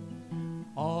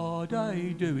 Oh,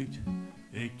 they do it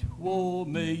wore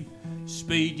me.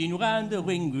 Speeding round the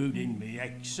ring road in me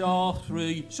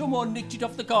XR3. Someone nicked it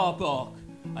off the car park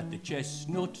at the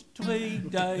chestnut tree.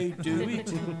 They do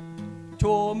it,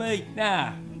 tore me.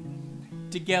 Now,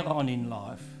 to get on in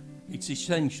life, it's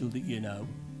essential that you know.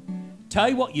 Tell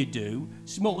you what you do,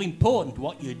 it's more important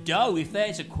what you do. If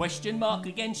there's a question mark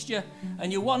against you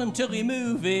and you want them to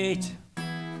remove it,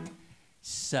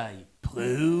 say,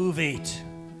 prove it.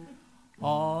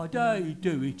 Oh, they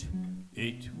do it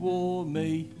wore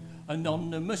me.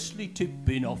 Anonymously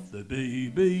tipping off the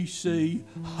BBC.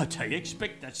 They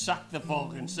expect to sack the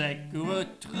foreign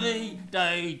secretary.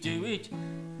 They do it,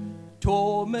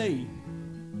 tore me.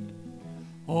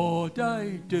 Oh,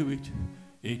 they do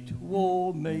it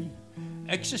wore me.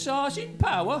 Exercising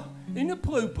power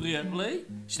inappropriately.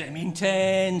 It's them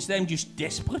interns, them just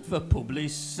desperate for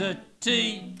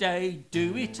publicity. They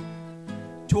do it,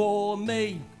 tore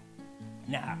me.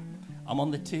 Now, I'm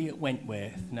on the tee at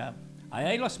Wentworth. Now, I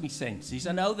ain't lost me senses.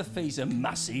 I know the fees are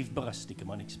massive, but I stick 'em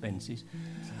on expenses.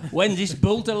 When this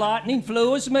bolt of lightning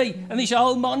floors me, and this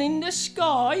old man in the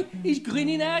sky is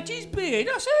grinning out his beard,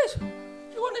 I says,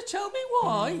 you want to tell me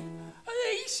why? And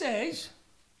he says,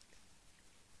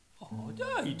 oh,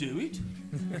 they do it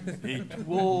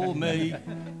wore me.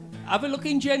 Have a look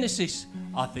in Genesis.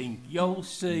 I think you'll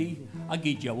see. I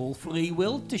give you all free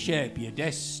will to shape your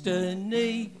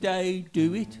destiny. They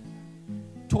do it,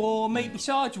 tore me.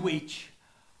 Besides which,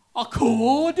 I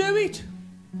could do it.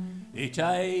 It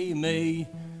ain't me.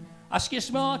 Ask your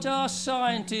smart-ass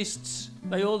scientists.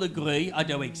 They all agree I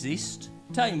do exist.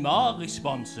 Take my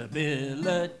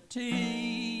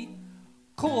responsibility.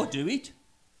 Could do it.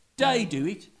 They do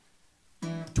it.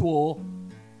 Tore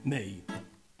me.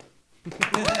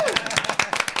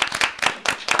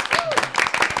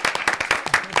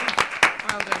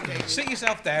 Sit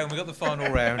yourself down, we've got the final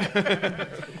round.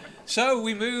 So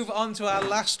we move on to our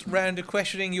last round of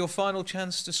questioning, your final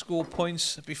chance to score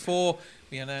points before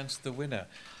we announce the winner.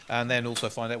 And then also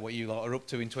find out what you lot are up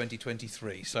to in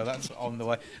 2023. So that's on the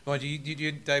way. Mind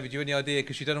you, David, you any idea,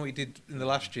 because you don't know what you did in the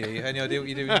last year, you any idea what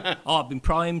you're doing? Oh, I've been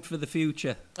primed for the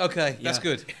future. Okay, that's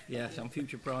good. Yes, I'm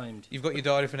future primed. You've got your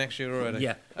diary for next year already?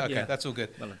 Yeah. Okay, yeah. that's all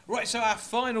good. Well, Right, so our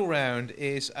final round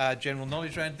is our general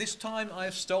knowledge round. This time I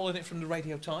have stolen it from the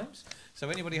Radio Times. So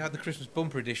anybody who had the Christmas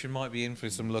bumper edition might be in for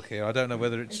some luck here. I don't know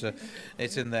whether it's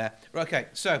in there. Okay,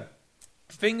 so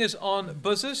fingers on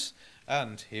buzzers,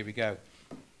 and here we go.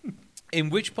 In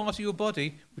which part of your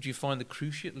body would you find the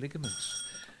cruciate ligaments?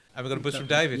 And we've got a buzz from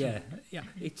David. Yeah.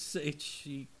 It's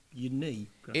your knee.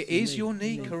 It is your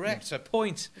knee, correct. So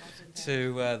point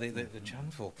to the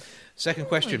Chandfull. Second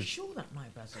question. I'm sure that my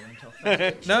buzzer went off.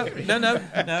 No.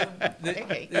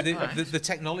 The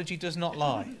technology does not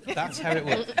lie. That's how it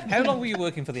works. How long were you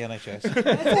working for the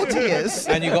NHS? 40 years.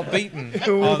 And you got beaten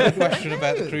on the question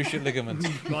about the cruciate ligaments.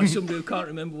 By somebody who can't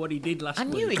remember what he did last week.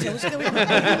 I knew it. I was going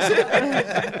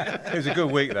It was a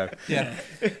good week, though. Yeah.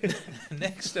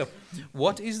 Next up,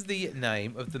 what is the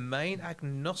name of the main Oh,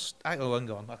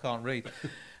 hang on, I can't read.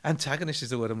 Antagonist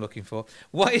is the word I'm looking for.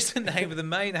 What is the name of the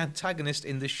main antagonist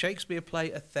in the Shakespeare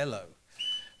play Othello?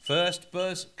 First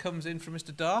buzz comes in from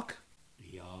Mr. Darke.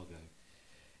 Iago.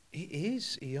 It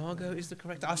is. Iago is the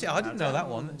correct answer. I didn't know that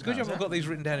one. It's good you haven't got these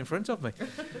written down in front of me.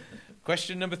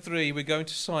 Question number 3. We're going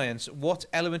to science. What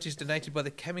element is denoted by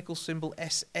the chemical symbol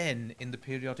SN in the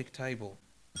periodic table?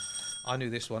 I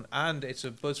knew this one. And it's a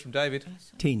buzz from David.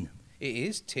 Tin. It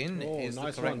is. Tin is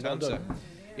nice the correct one, well answer. done.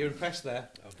 You're impressed there.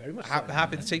 Oh, very much.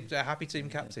 Happy team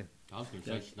captain. I was going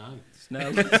to say snow.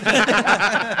 Snow.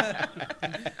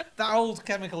 That old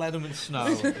chemical element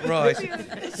snow. Right.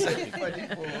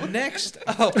 Next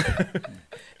up.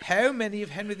 How many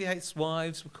of Henry VIII's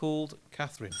wives were called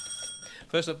Catherine?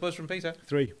 First up, buzz from Peter.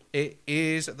 3. It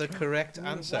is the correct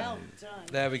answer. Well done.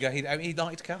 There we go. He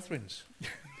liked Catherine's.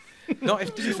 Not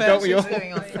if, to be fair. Don't we all?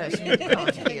 Going off first, you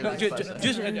can't hear us,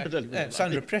 Just,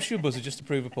 Sandra, press your buzzer just to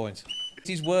prove a point. It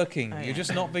is working. Oh, yeah. You're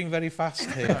just not being very fast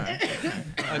here.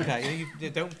 Okay, you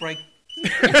don't break.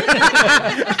 You're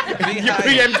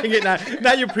preempting it now.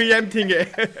 Now you're preempting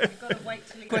it. Got to wait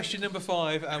till it Question number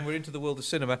 5, and we're into the world of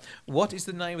cinema. What is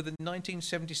the name of the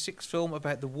 1976 film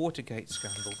about the Watergate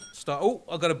scandal?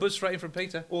 I got a buzz straight in from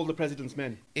Peter. All the President's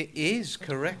Men. It is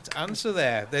correct answer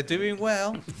there. They're doing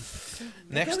well.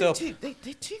 Next up. They're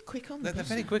too quick on the They're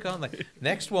very quick, aren't they?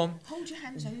 Next one. Hold your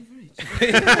hands over it.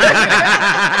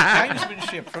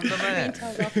 Gamesmanship from the man.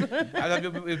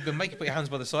 We'll make you put your hands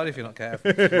by the side if you're not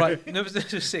careful. Right, number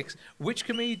 6. Which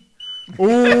comedian...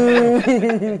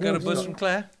 Got a buzz from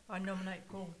Claire? I nominate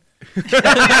Paul.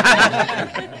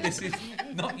 This is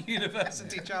not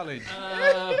University Challenge.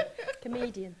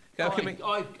 Comedian.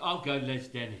 I'll go Les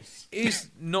Dennis. Is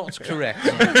not correct.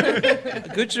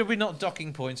 Good job we're not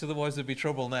docking points, otherwise there'd be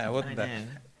trouble now, wouldn't there?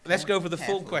 Let's go for the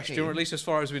full question, or at least as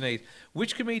far as we need.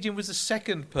 Which comedian was the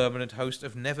second permanent host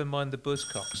of Nevermind the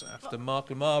Buzzcocks after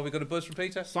Mark Lamar? We got a buzz from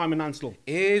Peter? Simon Ansell.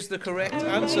 Is the correct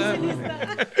answer.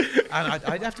 And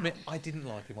I'd have to admit, I didn't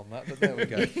like him on that, but there we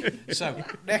go. So,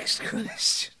 next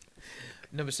question.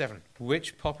 Number 7.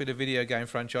 Which popular video game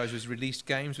franchise has released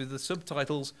games with the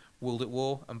subtitles World at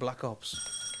War and Black Ops?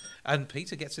 And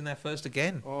Peter gets in there first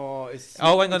again. Hang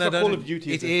on, Call of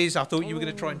Duty. It is. I thought you were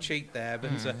going to try and cheat there,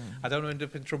 but I don't want to end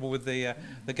up in trouble with the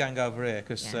gang over here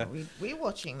because we're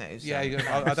watching those. Yeah,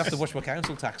 I'd have to watch my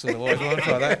council tax otherwise. Won't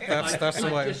I? That's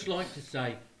the way. I'd just like to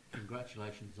say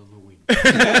congratulations on the win.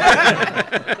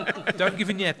 Don't give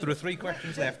in yet. There are 3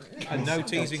 questions left, and no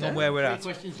teasing on where we're at.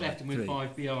 3 questions left, and we're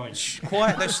 5 behind. Shh,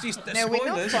 quiet. There's No, we're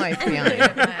not spoilers. 5 behind.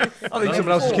 I think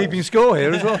someone else is keeping score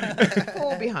here as well.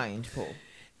 4 behind, Paul.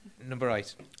 Number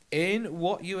 8. In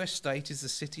what US state is the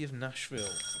city of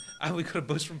Nashville? And we got a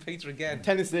buzz from Peter again.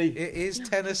 Tennessee. It is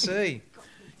Tennessee.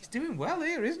 He's doing well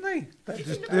here, isn't he?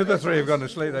 The other 3 have gone to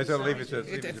sleep. They don't leave it to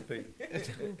Pete.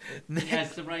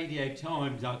 As the Radio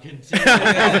Times, I can see.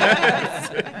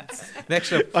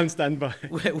 Next up. On standby.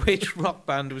 Which rock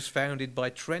band was founded by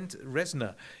Trent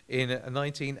Reznor in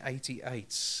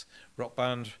 1988? Rock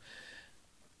band,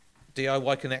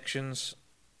 DIY connections.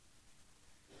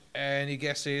 Any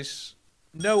guesses?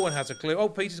 No one has a clue. Oh,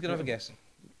 Peter's going to have a guess.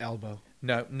 Elbow.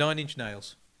 No, 9 Inch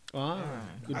Nails.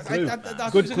 Good clue.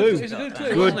 Good clue. It's a good clue.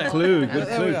 Good Wasn't it? clue.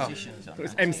 There we are.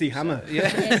 It's MC Hammer.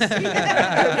 Yeah.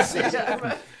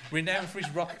 Renowned for his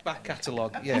rock back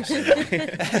catalogue. Yes.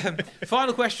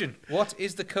 Final question. What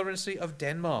is the currency of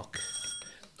Denmark?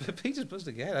 Peter's buzzed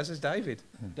again, as is David.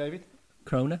 David?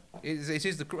 Krona. It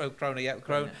is the krona, yeah,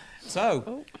 krona.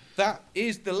 So, that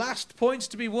is the last points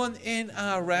to be won in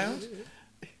our round.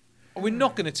 We're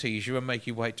not going to tease you and make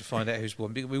you wait to find out who's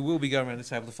won. We will be going around the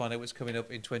table to find out what's coming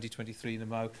up in 2023 in the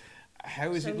Mo.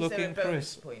 How is it looking,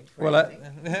 Chris? Well,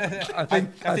 I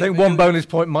think one bonus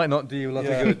point might not do you a lot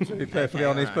of good, to be perfectly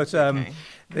honest. But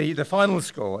the final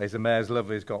score is the Mayor's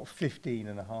Lovelies got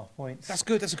 15.5 points. That's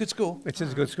good. That's a good score. It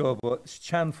is a good score, but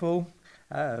Chandfull,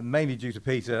 mainly due to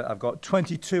Peter, I've got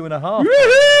 22.5.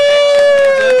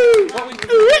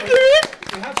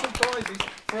 We have some prizes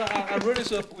for our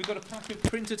runners-up. We've got a pack of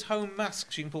printed home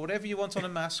masks. You can put whatever you want on a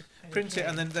mask, print it,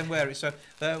 and then wear it. So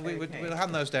we'll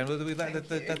hand those down. We'll let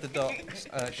the docs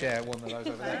share one of those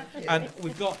over there. And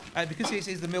we've got, because this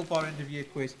is the Milk Bar end of year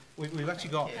quiz, we've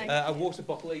actually got a water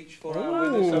bottle each for our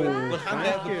winners. So we'll hand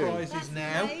out the prizes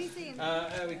now.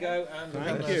 There we go. And we'll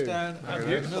hand those down. And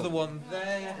another one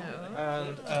there.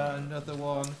 And another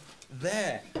one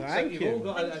there. So you've all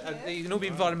got you can all be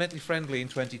environmentally friendly in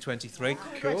 2023.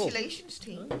 Congratulations,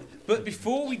 team. But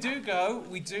before we do go,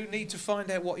 we do need to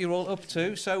find out what you're all up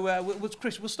to. So,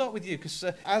 Chris, we'll start with you, because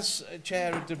as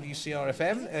chair of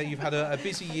WCRFM, you've had a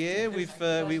busy year.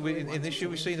 In this year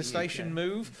we've seen a station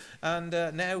move, and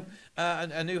now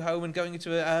a new home and going into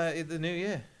the new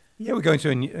year. Yeah, we're going to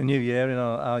a new year in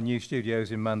our new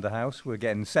studios in Manda House. We're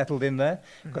getting settled in there.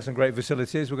 We've got some great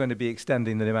facilities. We're going to be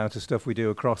extending the amount of stuff we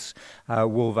do across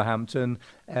Wolverhampton.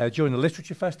 During the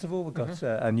Literature Festival, we've got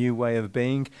a new way of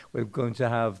being. We're going to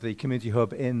have the community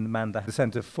hub in Manda, the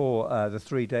centre for the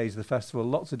 3 days of the festival.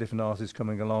 Lots of different artists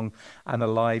coming along, and a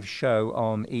live show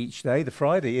on each day. The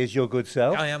Friday is Your Good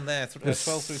Self. I am there, 12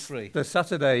 through 3. The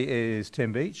Saturday is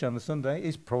Tim Beach, and the Sunday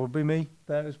is probably me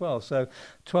there as well. So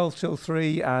 12 till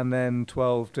 3, and then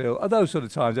 12 till those sort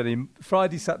of times.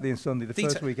 Friday, Saturday, and Sunday, the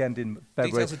first weekend in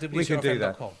February. We can do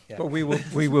that. Yeah. But we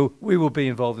will be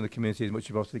involved in the community as much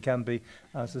as we possibly can be,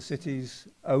 as the city's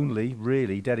only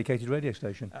really dedicated radio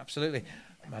station. Absolutely.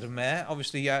 Madam Mayor,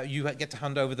 obviously you get to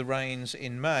hand over the reins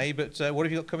in May, but what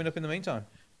have you got coming up in the meantime?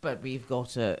 But we've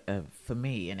got, for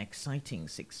me, an exciting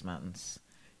 6 months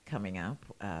coming up.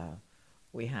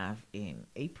 We have in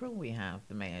April, we have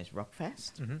the Mayor's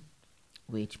Rockfest,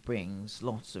 which brings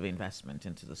lots of investment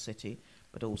into the city,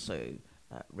 but also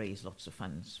raise lots of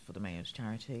funds for the Mayor's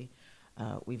charity.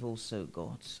 We've also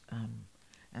got,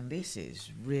 and this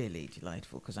is really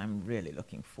delightful because I'm really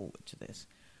looking forward to this,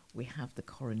 we have the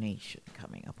coronation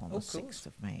coming up on the 6th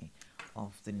of May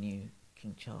of the new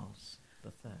King Charles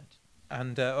III.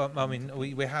 And I mean,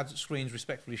 we had screens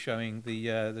respectfully showing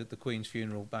the Queen's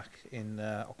funeral back in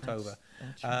October,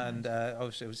 That's and right.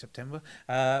 obviously it was September.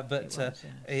 But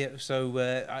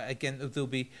again, there'll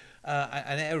be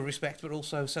an air of respect, but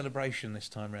also celebration this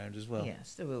time round as well.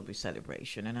 Yes, there will be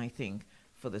celebration, and I think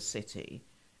for the city,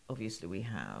 obviously we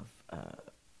have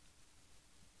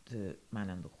the Man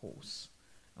and the Horse,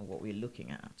 and what we're looking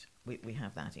at, we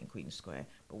have that in Queen Square,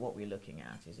 but what we're looking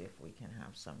at is if we can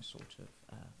have some sort of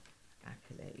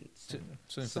accolades,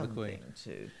 something for the Queen.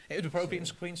 It would be appropriate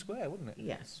in Queen Square, wouldn't it?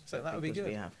 Yes, so that would be good.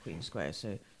 We have Queen Square,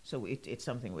 so it's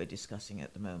something we're discussing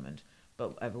at the moment.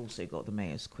 But I've also got the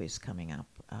Mayor's Quiz coming up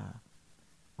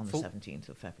on the 17th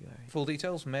of February. Full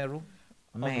details, Mayoral.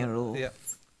 Mayoral.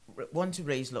 Want to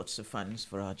raise lots of funds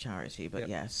for our charity, but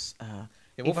yes.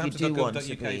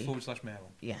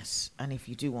 Wolverhampton.gov.uk/Mayoral. Yes, and if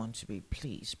you do want to be,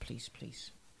 please,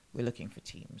 we're looking for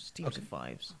teams of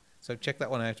 5s. So check that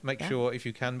one out. Make sure if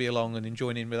you can be along and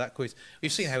join in with that quiz.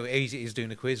 We've seen how easy it is doing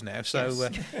a quiz now, so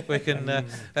we can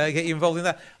get you involved in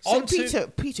that. So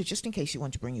Peter, just in case you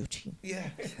want to bring your team. Yeah.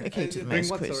 Okay, to the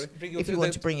Mayor's Quiz. If you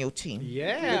want to bring your team.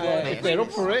 Yeah, if they're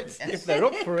up for it. If they're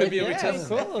up for it. Could be a return. Of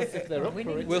course, if they're up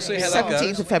for it. We'll see how that goes.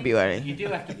 17th of February. You do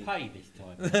have to pay this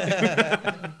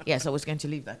time. Yes, I was going to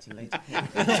leave that till later.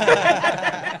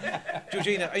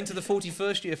 Georgina, into the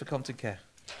 41st year for Compton Care.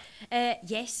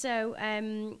 Yes, so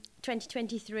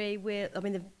 2023,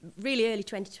 the really early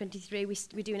 2023, we're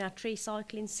doing our tree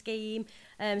cycling scheme.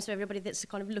 So everybody that's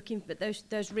kind of looking at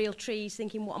those real trees,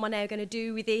 thinking, what am I now going to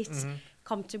do with it?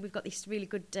 Compton, we've got this really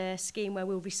good scheme where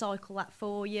we'll recycle that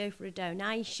for you for a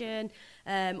donation.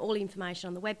 All the information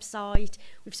on the website.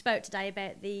 We've spoke today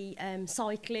about the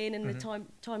cycling and the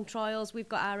time trials. We've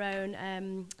got our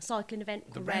own cycling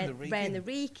event called Round the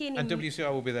Wrekin. And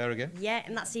WCR will be there again. Yeah,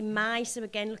 and that's in May, so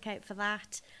again, look out for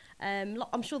that.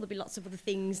 I'm sure there'll be lots of other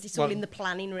things. It's all in the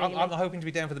planning, really. I'm hoping to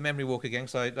be down for the memory walk again,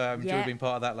 so I enjoyed being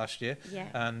part of that last year. Yeah.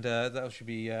 And that should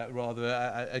be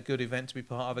rather a good event to be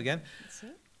part of again. That's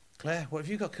it. Claire, what have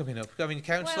you got coming up? I mean,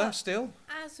 councillor still?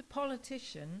 As a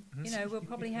politician, we'll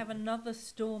probably have another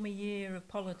stormy year of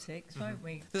politics, won't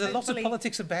we? There's a lot of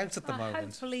politics about at the moment.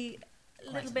 Hopefully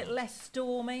a little bit less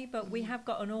stormy, but we have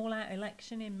got an all-out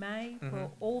election in May where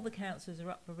all the councillors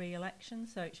are up for re-election,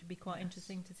 so it should be quite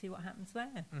interesting to see what happens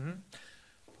there.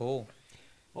 Paul?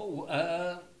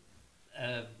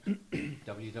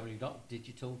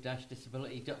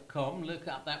 www.digital-disability.com. Look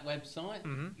up that website.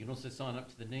 You can also sign up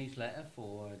to the newsletter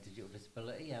for Digital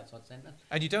Disability Outside Centre.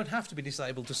 And you don't have to be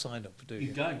disabled to sign up, do you?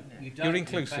 You don't. You're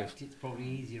inclusive. In fact, it's probably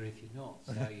easier if you're not.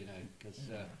 So because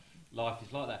life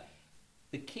is like that.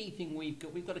 The key thing we've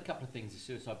got a couple of things: the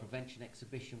suicide prevention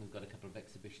exhibition. We've got a couple of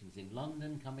exhibitions in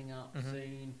London coming up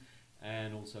soon,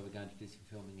 and also we're going to do some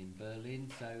filming in Berlin.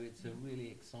 So it's a really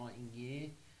exciting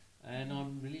year. And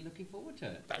I'm really looking forward to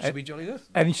it. That should be jolly good.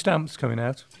 Any stamps coming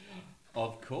out?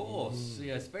 Of course,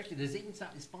 especially there's even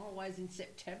something as far away as in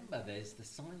September. There's the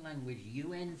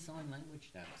UN sign language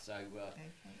stamp. So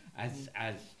as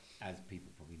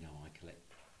people probably know, I collect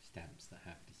stamps that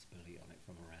have disability on it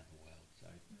from around the world. So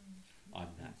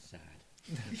I'm that sad.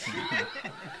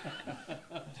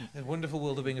 The wonderful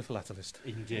world of being a philatelist.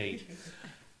 Indeed.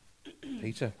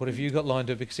 Peter, what have you got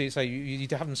lined up? Because you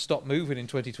haven't stopped moving in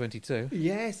 2022.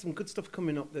 Yeah, some good stuff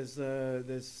coming up.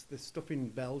 There's stuff in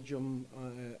Belgium.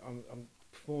 I'm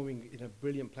performing in a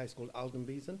brilliant place called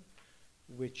Aldenbiezen,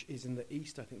 which is in the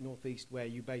east, I think northeast, where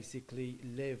you basically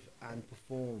live and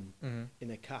perform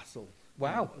in a castle.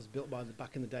 Wow! It was built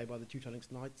back in the day by the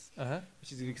Teutonic Knights,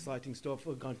 which is exciting stuff.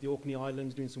 We're going to the Orkney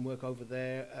Islands, doing some work over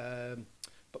there,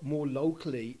 but more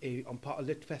locally, I'm part of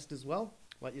Litfest as well,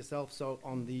 like yourself. So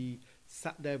on the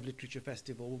Saturday of Literature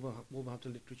Festival,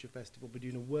 Wolverhampton Literature Festival, we're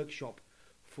doing a workshop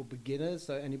for beginners.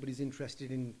 So anybody's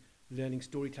interested in learning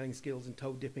storytelling skills and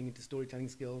toe dipping into storytelling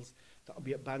skills, that'll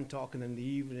be at Bantark. And then in the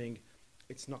evening,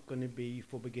 it's not going to be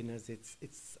for beginners.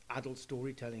 It's adult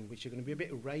storytelling, which are going to be a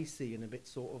bit racy and a bit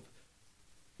sort of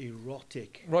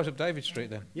erotic. Right up David Street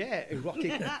then. Yeah,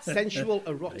 erotic, sensual,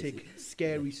 erotic,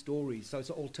 scary stories. So it's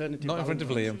an alternative. Not in front of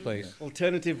Liam, please.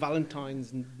 Alternative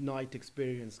Valentine's night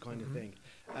experience kind of thing.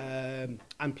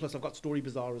 And plus I've got Story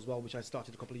Bazaar as well, which I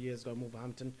started a couple of years ago in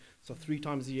Wolverhampton. So 3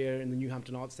 times a year in the New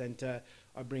Hampton Arts Centre,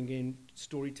 I bring in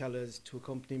storytellers to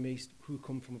accompany me who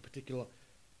come from a particular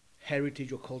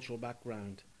heritage or cultural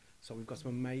background. So we've got some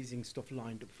amazing stuff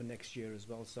lined up for next year as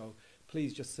well. So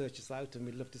please just search us out, and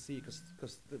we'd love to see you because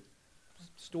the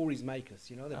stories make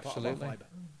us, you know, they're Absolutely. part of our fibre.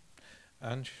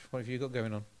 Ange, what have you got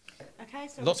going on? Okay,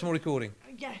 so Lots more recording.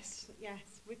 Yes.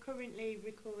 We're currently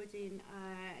recording.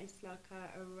 It's like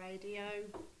a radio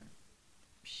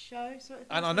show sort of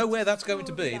thing. And I know where that's going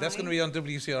to be. That's going to be on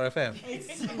WCRFM.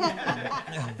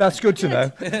 That's good to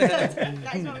know. That's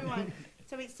what we want.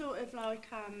 So it's sort of like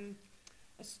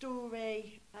a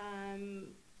story.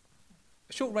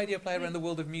 A short radio play around the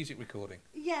world of music recording.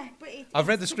 Yeah, but I've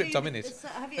read the script, I'm in it.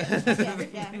 Have you?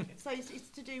 Yeah. So it's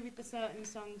to do with the certain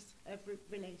songs have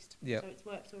released. Yeah. So it's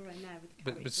worked all around there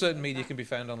with the But certain media can be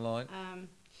found online.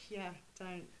 Yeah,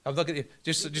 don't. I'm not going to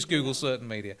just Google certain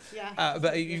media. Yeah.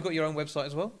 But you've got your own website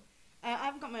as well. I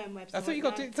haven't got my own website. I thought you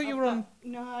no. you were on.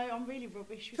 No, I'm really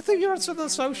rubbish. I thought you were on some of the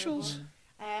socials.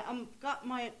 I've got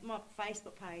my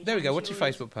Facebook page. There we go. Ange What's your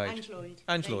Lloyd. Facebook page? Ange Lloyd.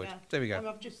 Ange Lloyd. There we go. And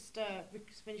I've just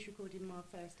finished recording my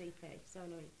first EP,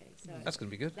 solo EP. So That's going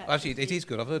to be good. that's Actually, just it is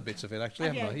good. I've heard bits of it actually,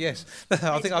 Have haven't I? you? Yes.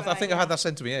 I think I great, had that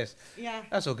sent to me. Yes. Yeah.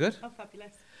 That's all good. Oh,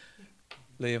 fabulous.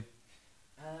 Liam,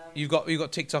 you've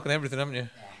got TikTok and everything, haven't you?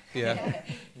 Yeah.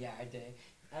 Yeah, I do.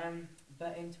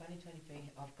 But in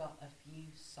 2023, I've got a few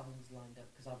songs lined up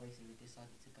because I've recently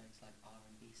decided to go into like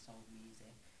R&B soul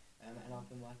music, and I've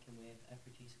been working with a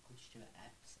producer called Stuart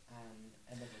Epps and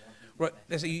another one. Right.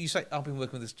 You say I've been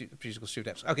working with a producer called Stuart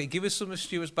Epps. Okay, give us some of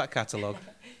Stuart's back catalogue.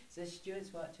 So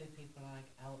Stuart's worked with people like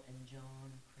Elton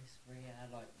John, Chris Rea,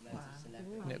 like loads of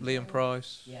celebrities. Yeah, Liam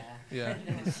Price. Yeah. Yeah.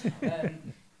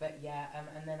 But yeah,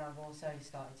 and then I've also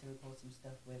started to record some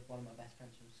stuff with one of my best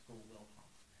friends from school, Will Hoff.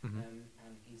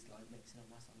 And he's like mixing up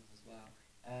my songs as well.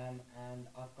 And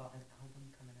I've got an album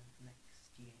coming out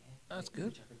next year. That's good.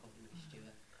 Which I've recorded with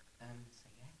Stuart. So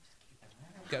yeah, just keep an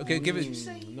eye out. Okay, give us.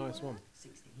 Nice one.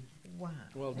 16. Wow.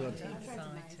 Well done.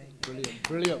 Exciting.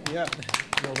 Brilliant. Yeah.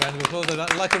 No round of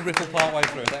applause. Like a ripple part way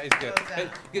through. That is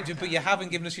good. But you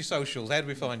haven't given us your socials. How do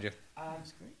we find you?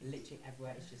 Literally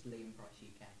everywhere. It's just Liam Price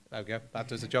UK. There we go. That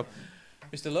does the job.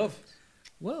 Mr. Love.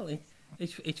 Well,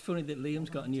 it's funny that Liam's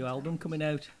got a new album coming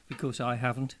out because I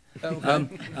haven't. Okay.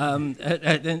 And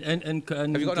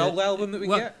Have you got an old album that we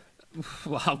get?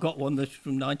 Well, I've got one that's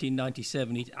from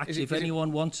 1997. If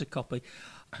anyone wants a copy,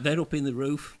 they're up in the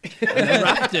roof. And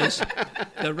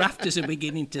the rafters are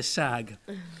beginning to sag.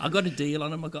 I got a deal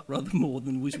on them. I got rather more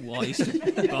than was wise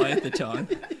to buy at the time.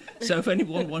 So if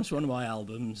anyone wants one of my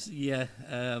albums, yeah,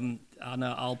 and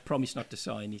I'll promise not to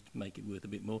sign it, make it worth a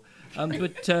bit more.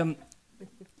 But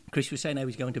Chris was saying how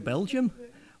he's going to Belgium.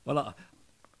 Well,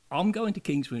 I'm going to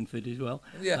Kingswinford as well.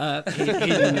 Yeah.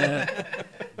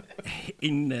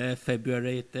 In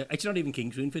February. It's not even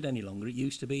Kingswinford any longer. It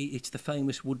used to be. It's the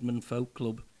famous Woodman Folk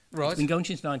Club. Right. It's been going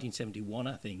since 1971,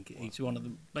 I think. Wow. It's one of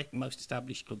the most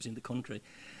established clubs in the country.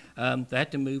 They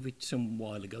had to move it some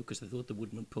while ago because they thought the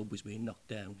Woodman pub was being knocked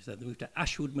down. So they moved to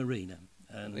Ashwood Marina.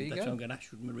 And that's why I'm going to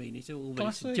Ashwood Marina. It's all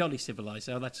very jolly civilised.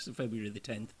 So that's February the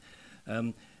 10th.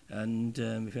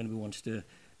 If anybody wants to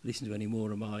listen to any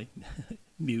more of my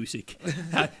music,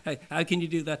 how can you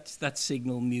do that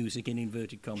signal music in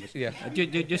inverted commas? Yeah.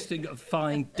 Just to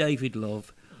find David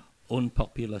Love,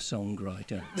 unpopular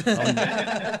songwriter,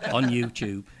 on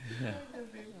YouTube.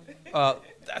 Yeah.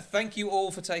 Thank you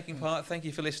all for taking part. Thank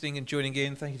you for listening and joining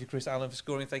in. Thank you to Chris Allen for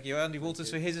scoring. Thank you, Andy Walters,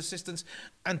 for his assistance.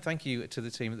 And thank you to the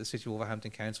team at the City of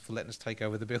Wolverhampton Council for letting us take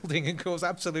over the building and cause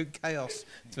absolute chaos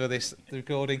for this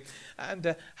recording.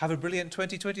 And have a brilliant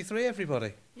 2023,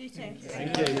 everybody. You too.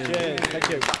 Thank you. Cheers. Thank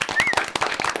you.